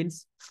 which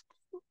means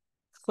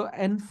so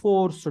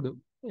enforced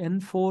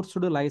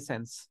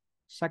license.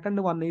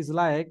 Second one is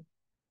like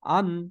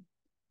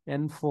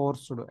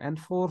enforced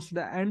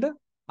and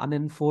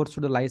unenforced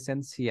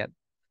license here.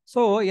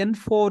 So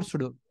enforced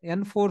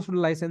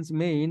license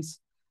means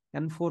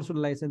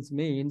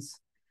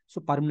so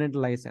permanent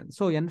license.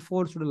 So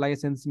enforced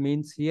license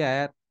means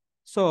here,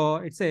 so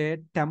it's a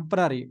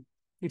temporary,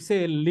 it's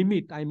a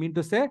limit, I mean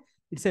to say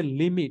it's a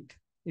limit,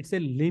 it's a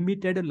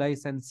limited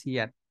license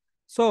here.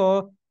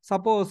 So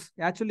suppose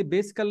actually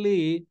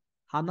basically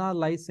HANA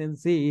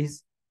license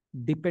is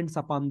depends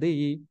upon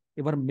the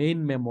your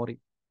main memory.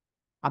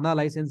 HANA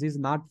license is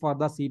not for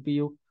the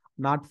CPU,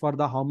 not for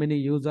the how many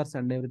users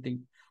and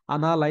everything.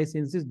 HANA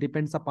licenses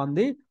depends upon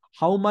the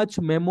how much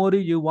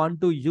memory you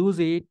want to use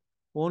it.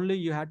 Only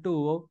you have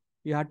to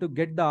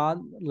get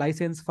the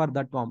license for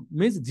that one.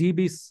 Means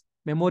GBs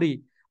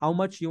memory. How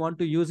much you want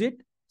to use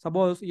it?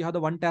 Suppose you have the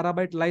 1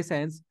 TB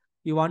license,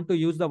 you want to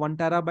use the 1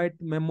 TB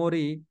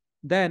memory,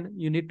 then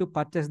you need to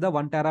purchase the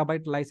 1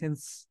 TB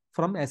license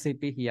from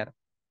SAP here.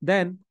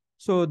 Then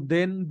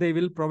then they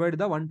will provide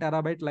the 1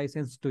 TB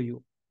license to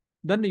you.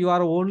 Then you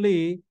are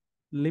only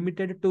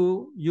limited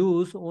to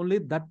use only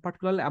that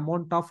particular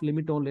amount of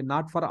limit only,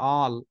 not for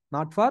all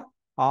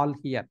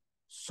here.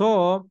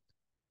 So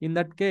in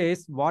that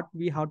case, what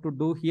we have to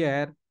do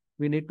here,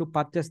 we need to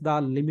purchase the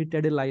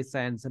limited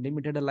license.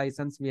 Limited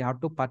license we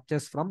have to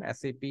purchase from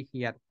SAP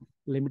here.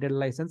 Limited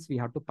license we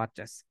have to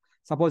purchase.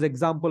 Suppose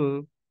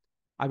example,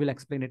 I will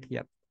explain it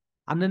here.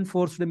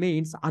 Unenforced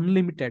means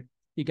unlimited.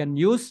 You can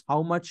use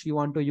how much you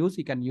want to use,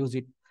 you can use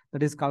it.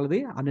 That is called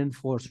the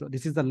unenforced.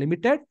 This is the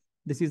limited,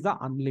 this is the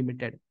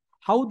unlimited.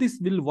 How this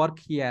will work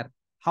here?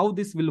 How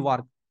this will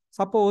work?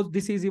 Suppose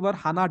this is your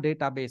HANA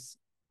database.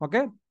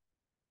 Okay.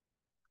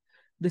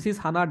 This is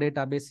HANA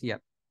database here.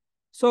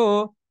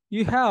 So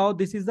you have,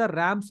 this is the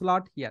RAM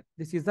slot here.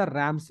 This is the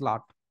RAM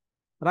slot,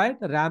 right?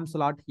 RAM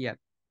slot here.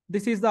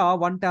 This is the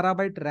 1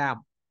 TB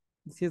RAM.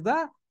 This is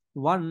the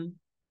 1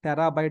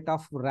 TB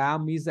of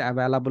RAM is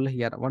available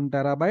here. 1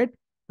 TB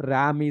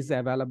RAM is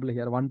available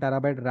here. 1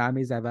 TB RAM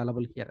is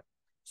available here.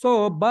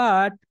 So,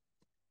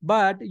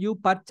 but you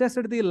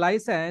purchased the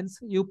license,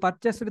 you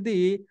purchased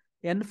the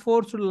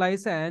enforced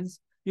license.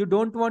 You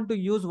don't want to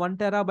use 1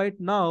 TB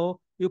now.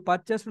 You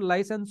purchased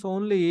license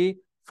only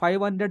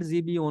 500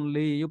 GB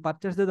only. You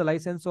purchased the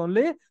license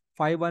only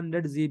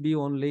 500 GB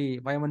only.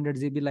 500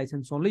 GB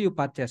license only you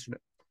purchased,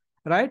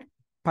 right?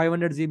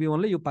 500 GB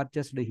only you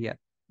purchased here.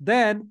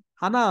 Then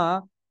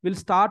HANA will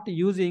start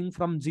using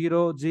from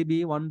 0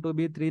 GB, 1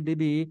 GB, 3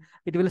 GB.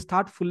 It will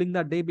start filling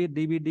the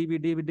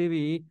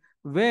DB.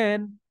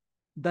 When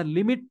the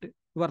limit,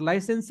 your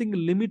licensing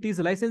limit is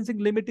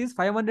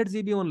 500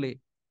 GB only.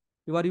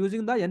 You are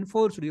using the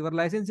enforced, your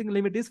licensing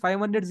limit is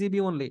 500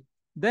 GB only.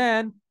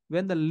 Then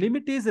when the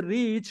limit is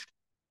reached,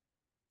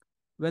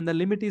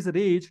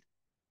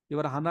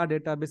 your HANA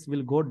database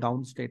will go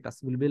down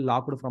status, will be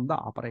locked from the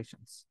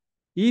operations.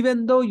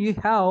 Even though you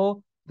have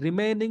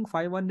remaining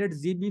 500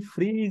 GB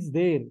free is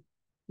there,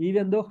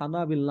 even though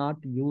HANA will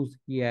not use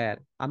here.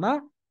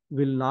 HANA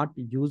will not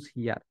use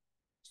here.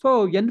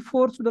 So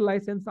enforced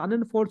license,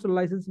 unenforced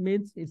license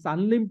means it's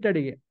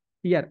unlimited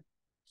here.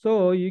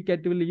 So you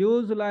will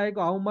use like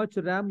how much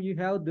RAM you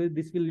have,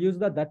 this will use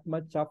that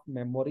much of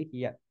memory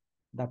here.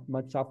 that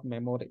much of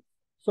memory.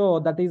 So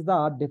that is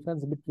the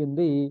difference between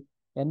the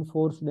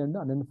enforced and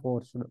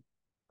unenforced.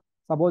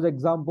 Suppose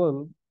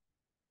example,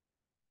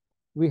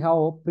 we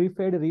have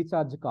prepaid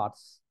recharge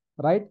cards,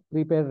 right?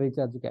 Prepaid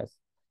recharge cards.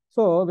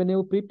 So when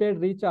you prepaid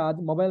recharge,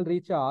 mobile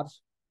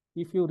recharge,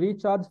 if you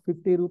recharge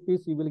 50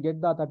 rupees, you will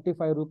get the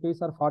 35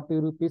 rupees or 40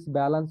 rupees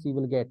balance you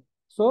will get.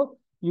 So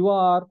you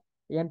are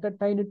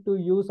entertained to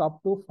use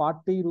up to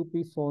 40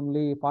 rupees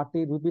only,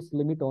 40 rupees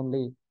limit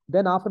only.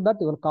 Then after that,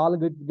 your call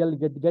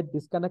get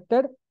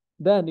disconnected.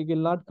 Then you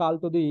will not call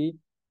to the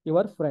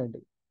your friend,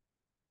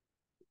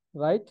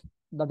 right?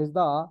 That is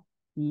the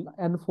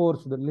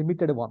enforced,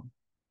 limited one.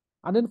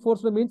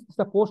 Unenforced means it's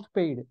a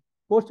postpaid.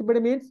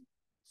 Postpaid means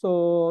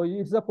so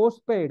it's a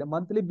postpaid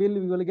monthly bill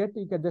you will get.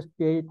 You can just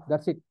pay it.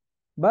 That's it.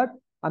 But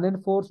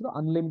unenforced,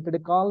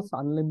 unlimited calls,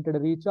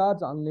 unlimited recharge,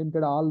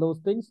 unlimited all those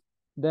things.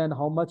 Then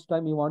how much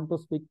time you want to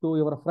speak to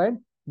your friend?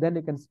 Then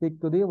you can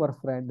speak to your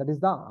friend. That is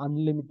the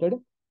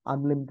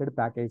unlimited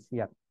package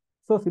here.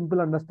 So simple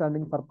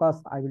understanding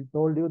purpose, I will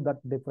told you that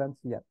difference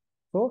here.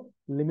 So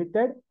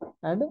limited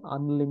and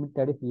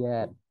unlimited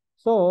here.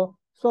 So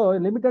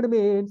limited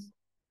means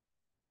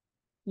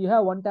you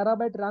have 1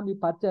 TB RAM you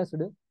purchased.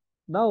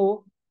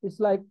 Now it's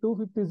like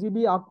 250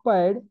 GB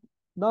occupied.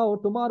 Now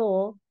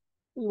tomorrow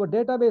your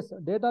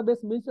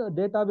database means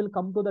data will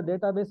come to the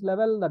database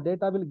level. The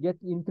data will get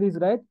increased,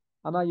 right?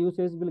 And our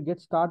usage will get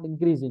start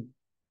increasing.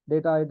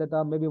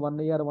 Data maybe 1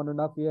 year,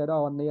 1.5 year,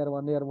 or 1 year,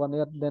 1 year, 1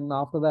 year. Then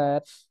after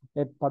that,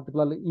 a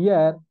particular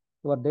year,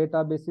 your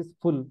database is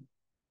full.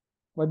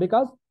 Why?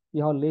 Because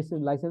you have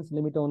license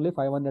limit only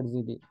 500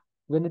 GB.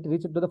 When it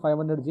reaches to the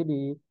 500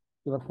 GB,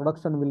 your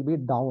production will be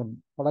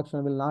down.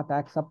 Production will not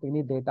accept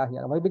any data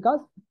here. Why? Because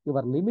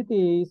your limit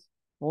is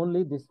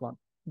only this one.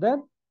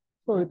 Then,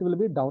 so it will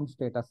be down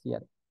status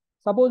here.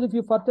 Suppose if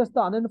you purchase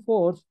the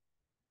unenforced,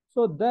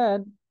 so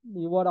then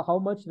your how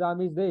much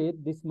RAM is there?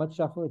 This much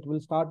of it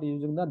will start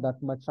using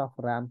that much of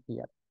RAM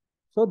here.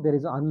 So there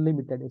is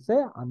unlimited. It's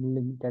a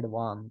unlimited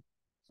one.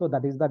 So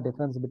that is the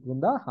difference between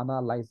the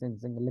HANA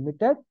licensing,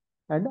 limited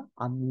and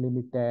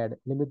unlimited.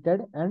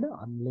 Limited and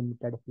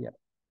unlimited here.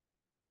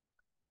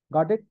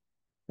 Got it?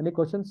 Any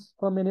questions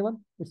from anyone?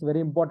 It's very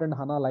important,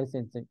 HANA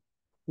licensing.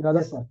 You have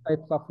the Yes, two sir.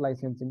 types of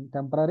licensing,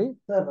 temporary.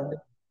 Sir,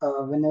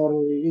 whenever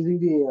we're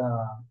using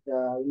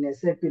in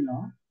SAP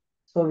now,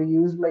 so we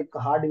use like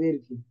hardware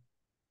key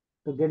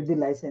to get the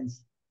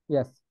license,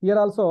 Yes.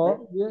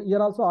 right? Here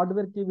also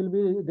hardware key will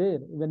be there.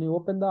 When you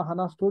open the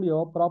HANA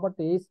Studio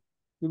properties,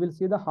 you will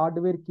see the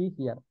hardware key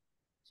here.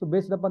 So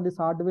based upon this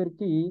hardware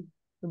key,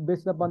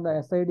 based upon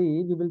the SID,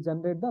 we will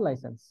generate the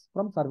license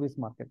from service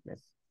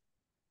marketplace.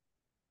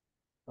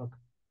 Okay.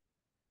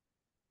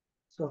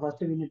 So first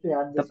we need to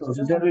add the The system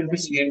procedure and will be then we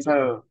same need to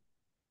get.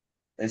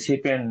 for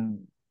SAP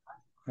and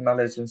HANA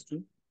license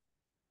too.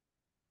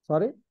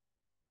 Sorry?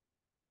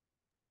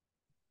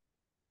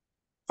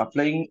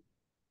 Applying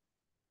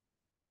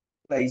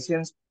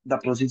license, the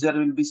procedure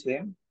will be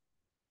same.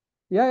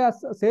 Yeah,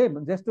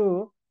 same. Just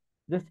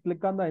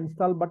click on the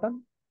install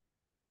button.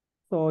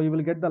 So you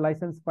will get the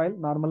license file.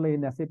 Normally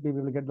in SAP, we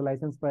will get the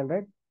license file,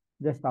 right?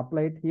 Just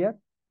apply it here.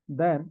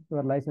 Then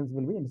your license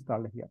will be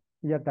installed here.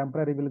 Here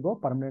temporary will go,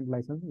 permanent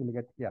license will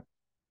get here.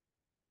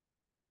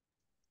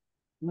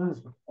 No,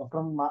 sir.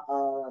 From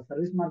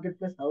service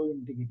marketplace, how we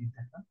integrate it?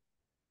 Huh?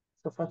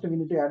 So first we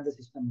need to add the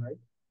system, right?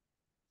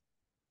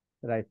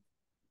 Right.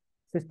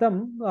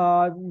 System,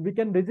 we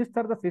can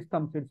register the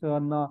systems.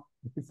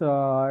 It's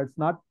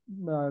not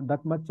that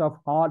much of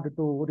hard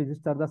to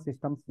register the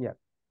systems here.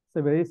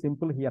 It's very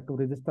simple here to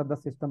register the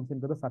systems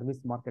into the service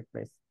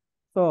marketplace.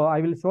 So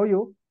I will show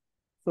you.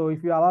 So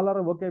if you all are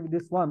okay with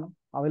this one,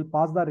 I will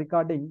pause the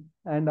recording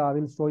and I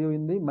will show you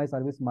in the my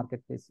service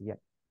marketplace here.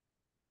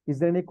 Is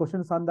there any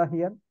questions on the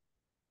here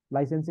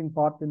licensing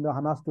part in the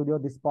HANA Studio?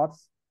 This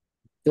parts.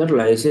 Sir,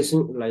 license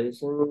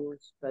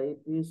type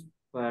is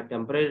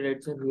temporary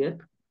rates are here.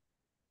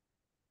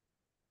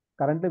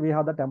 Currently, we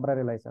have the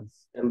temporary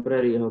license.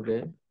 Temporary,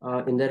 okay.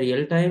 In the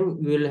real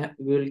time, we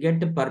will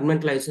get a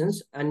permanent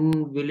license,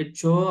 and will it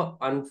show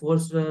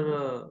unforced?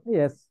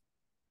 Yes,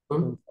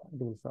 it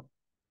will show.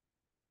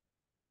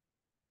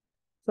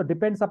 So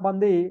depends upon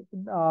the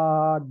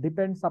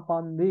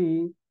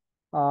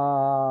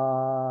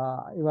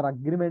your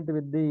agreement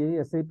with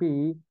the SAP.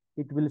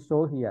 It will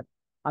show here.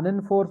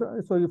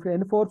 Unenforced. So if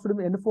enforced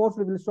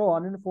will show.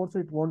 Unenforced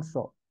it won't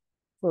show.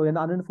 So in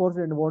unenforced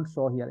it won't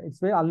show here. It's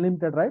very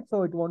unlimited, right?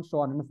 So it won't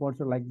show unenforced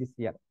like this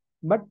here.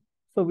 But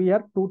so we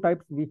have two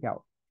types. We have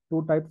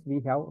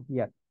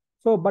here.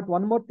 So but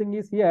one more thing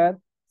is here,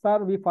 sir.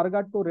 We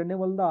forgot to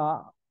renewal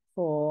the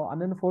so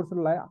unenforced.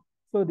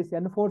 So this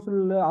enforced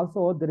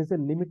also there is a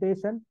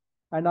limitation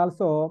and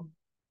also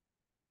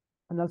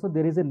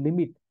there is a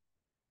limit.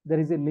 There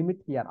is a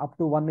limit here up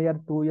to 1 year,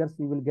 2 years.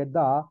 You will get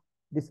the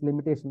this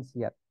limitations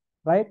here,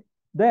 right?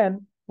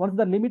 Then once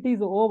the limit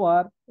is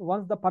over,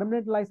 once the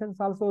permanent license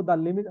also the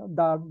limit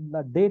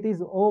the date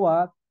is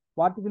over,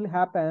 what will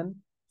happen?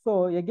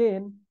 So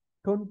again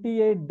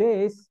 28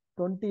 days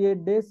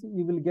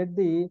you will get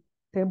the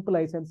temp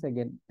license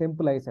again,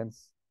 temp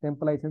license.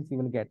 temp license you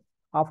will get.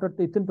 After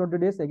within 20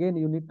 days, again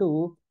you need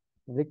to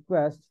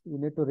request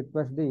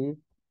the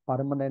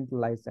permanent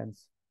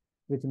license,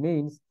 which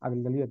means I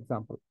will tell you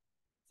example.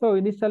 So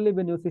initially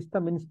when your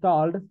system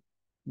installed,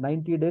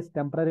 90 days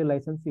temporary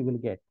license you will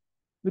get.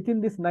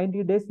 Within this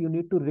 90 days, you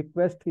need to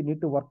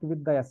work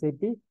with the SAP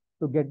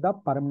to get the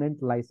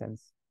permanent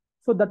license.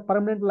 So that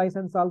permanent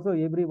license also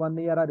every 1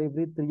 year or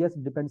every 3 years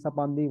depends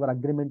upon your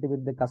agreement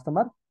with the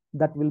customer,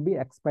 that will be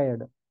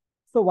expired.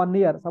 So 1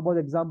 year, suppose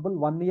example,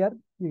 1 year,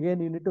 again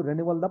you need to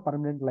renew the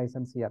permanent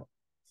license here.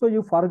 So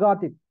you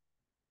forgot it.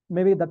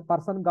 Maybe that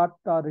person got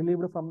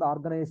relieved from the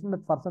organization,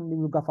 that person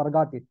you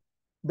forgot it.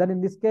 Then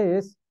in this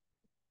case,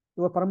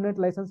 your permanent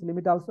license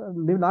limit also,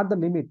 not the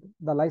limit,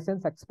 the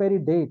license expiry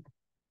date.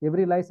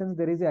 Every license,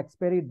 there is a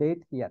expiry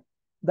date here.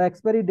 The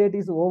expiry date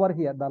is over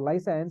here. The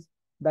license,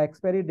 the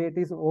expiry date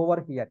is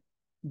over here.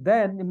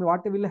 Then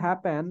what will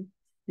happen?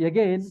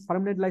 Again,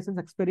 permanent license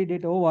expiry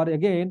date over.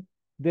 Again,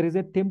 there is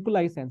a temp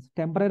license.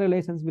 Temporary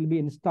license will be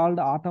installed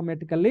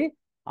automatically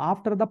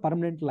after the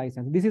permanent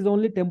license. This is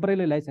only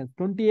temporary license.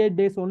 28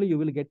 days only you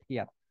will get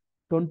here.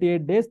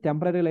 28 days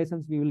temporary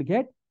license we will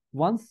get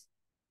once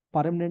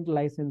permanent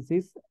license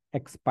is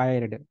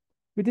expired.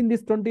 Within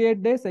this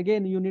 28 days,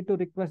 again, you need to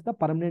request the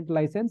permanent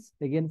license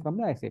again from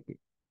the SAP.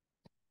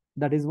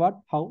 That is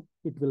how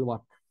it will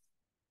work.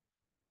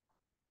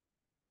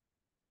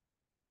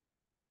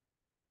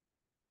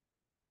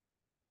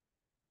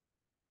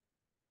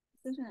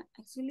 Sir,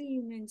 actually,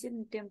 you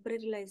mentioned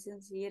temporary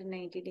license here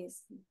 90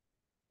 days.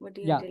 What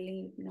you Yeah, are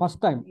telling now?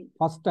 first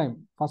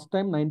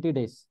time 90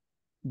 days.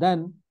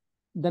 Then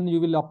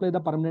you will apply the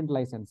permanent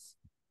license,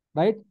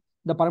 right?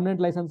 The permanent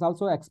license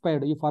also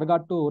expired. You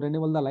forgot to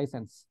renew the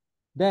license.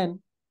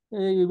 Then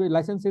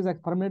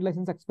permanent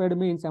license expired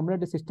means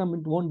immediately system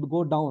it won't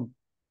go down.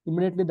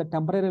 Immediately the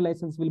temporary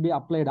license will be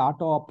applied,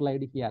 auto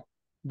applied here.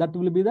 That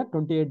will be the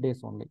 28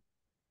 days only.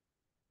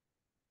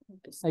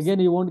 Okay, Again,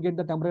 you won't get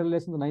the temporary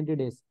license 90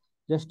 days.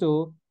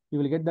 You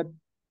will get that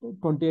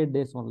 28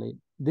 days only.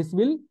 This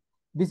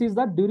is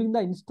that during the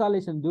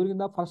installation, during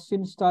the first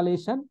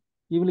installation,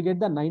 you will get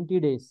the 90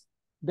 days.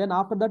 Then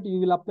after that, you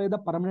will apply the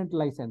permanent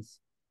license.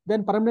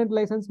 Then permanent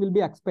license will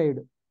be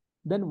expired.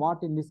 Then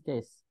what in this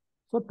case?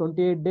 So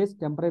 28 days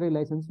temporary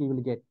license you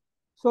will get.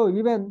 So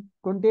even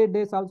 28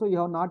 days also you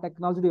have not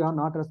acknowledged, you have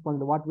not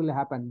responded. What will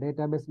happen?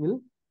 Database will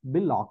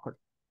be locked.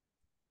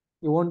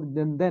 You won't,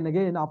 then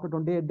again after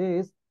 28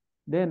 days,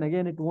 then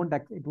again it won't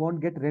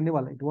get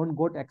renewal, it won't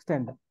go to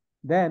extend.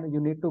 Then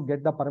you need to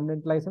get the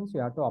permanent license,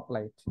 you have to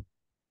apply it.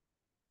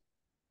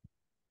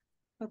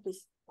 Okay.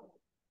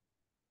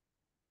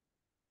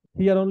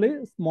 Here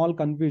only small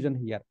confusion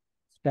here.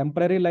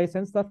 Temporary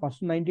license, the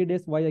first 90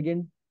 days, why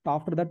again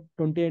after that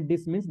 28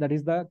 days means that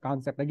is the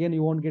concept. Again,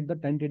 you won't get the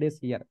 20 days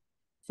here.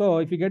 So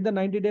if you get the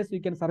 90 days, you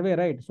can survey,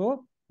 right?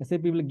 So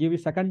SAP will give you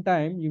second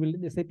time,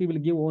 SAP will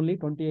give only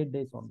 28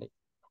 days only.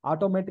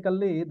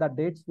 Automatically, the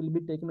dates will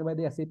be taken by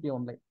the SAP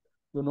only.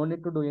 You no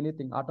need to do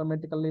anything.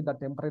 Automatically, the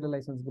temporary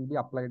license will be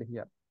applied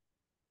here.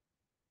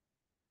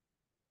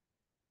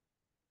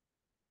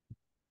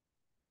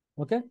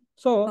 Okay.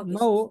 So Okay.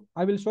 now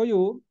I will show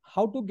you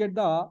how to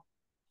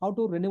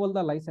renewal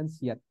the license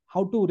here,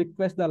 how to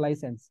request the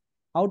license,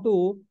 how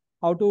to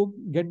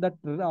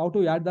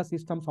add the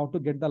systems, how to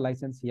get the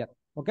license here.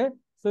 Okay.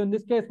 So in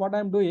this case, what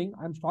I'm doing,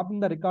 I'm stopping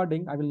the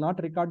recording. I will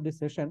not record this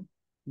session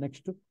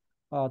next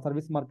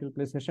service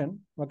marketplace session.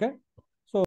 Okay.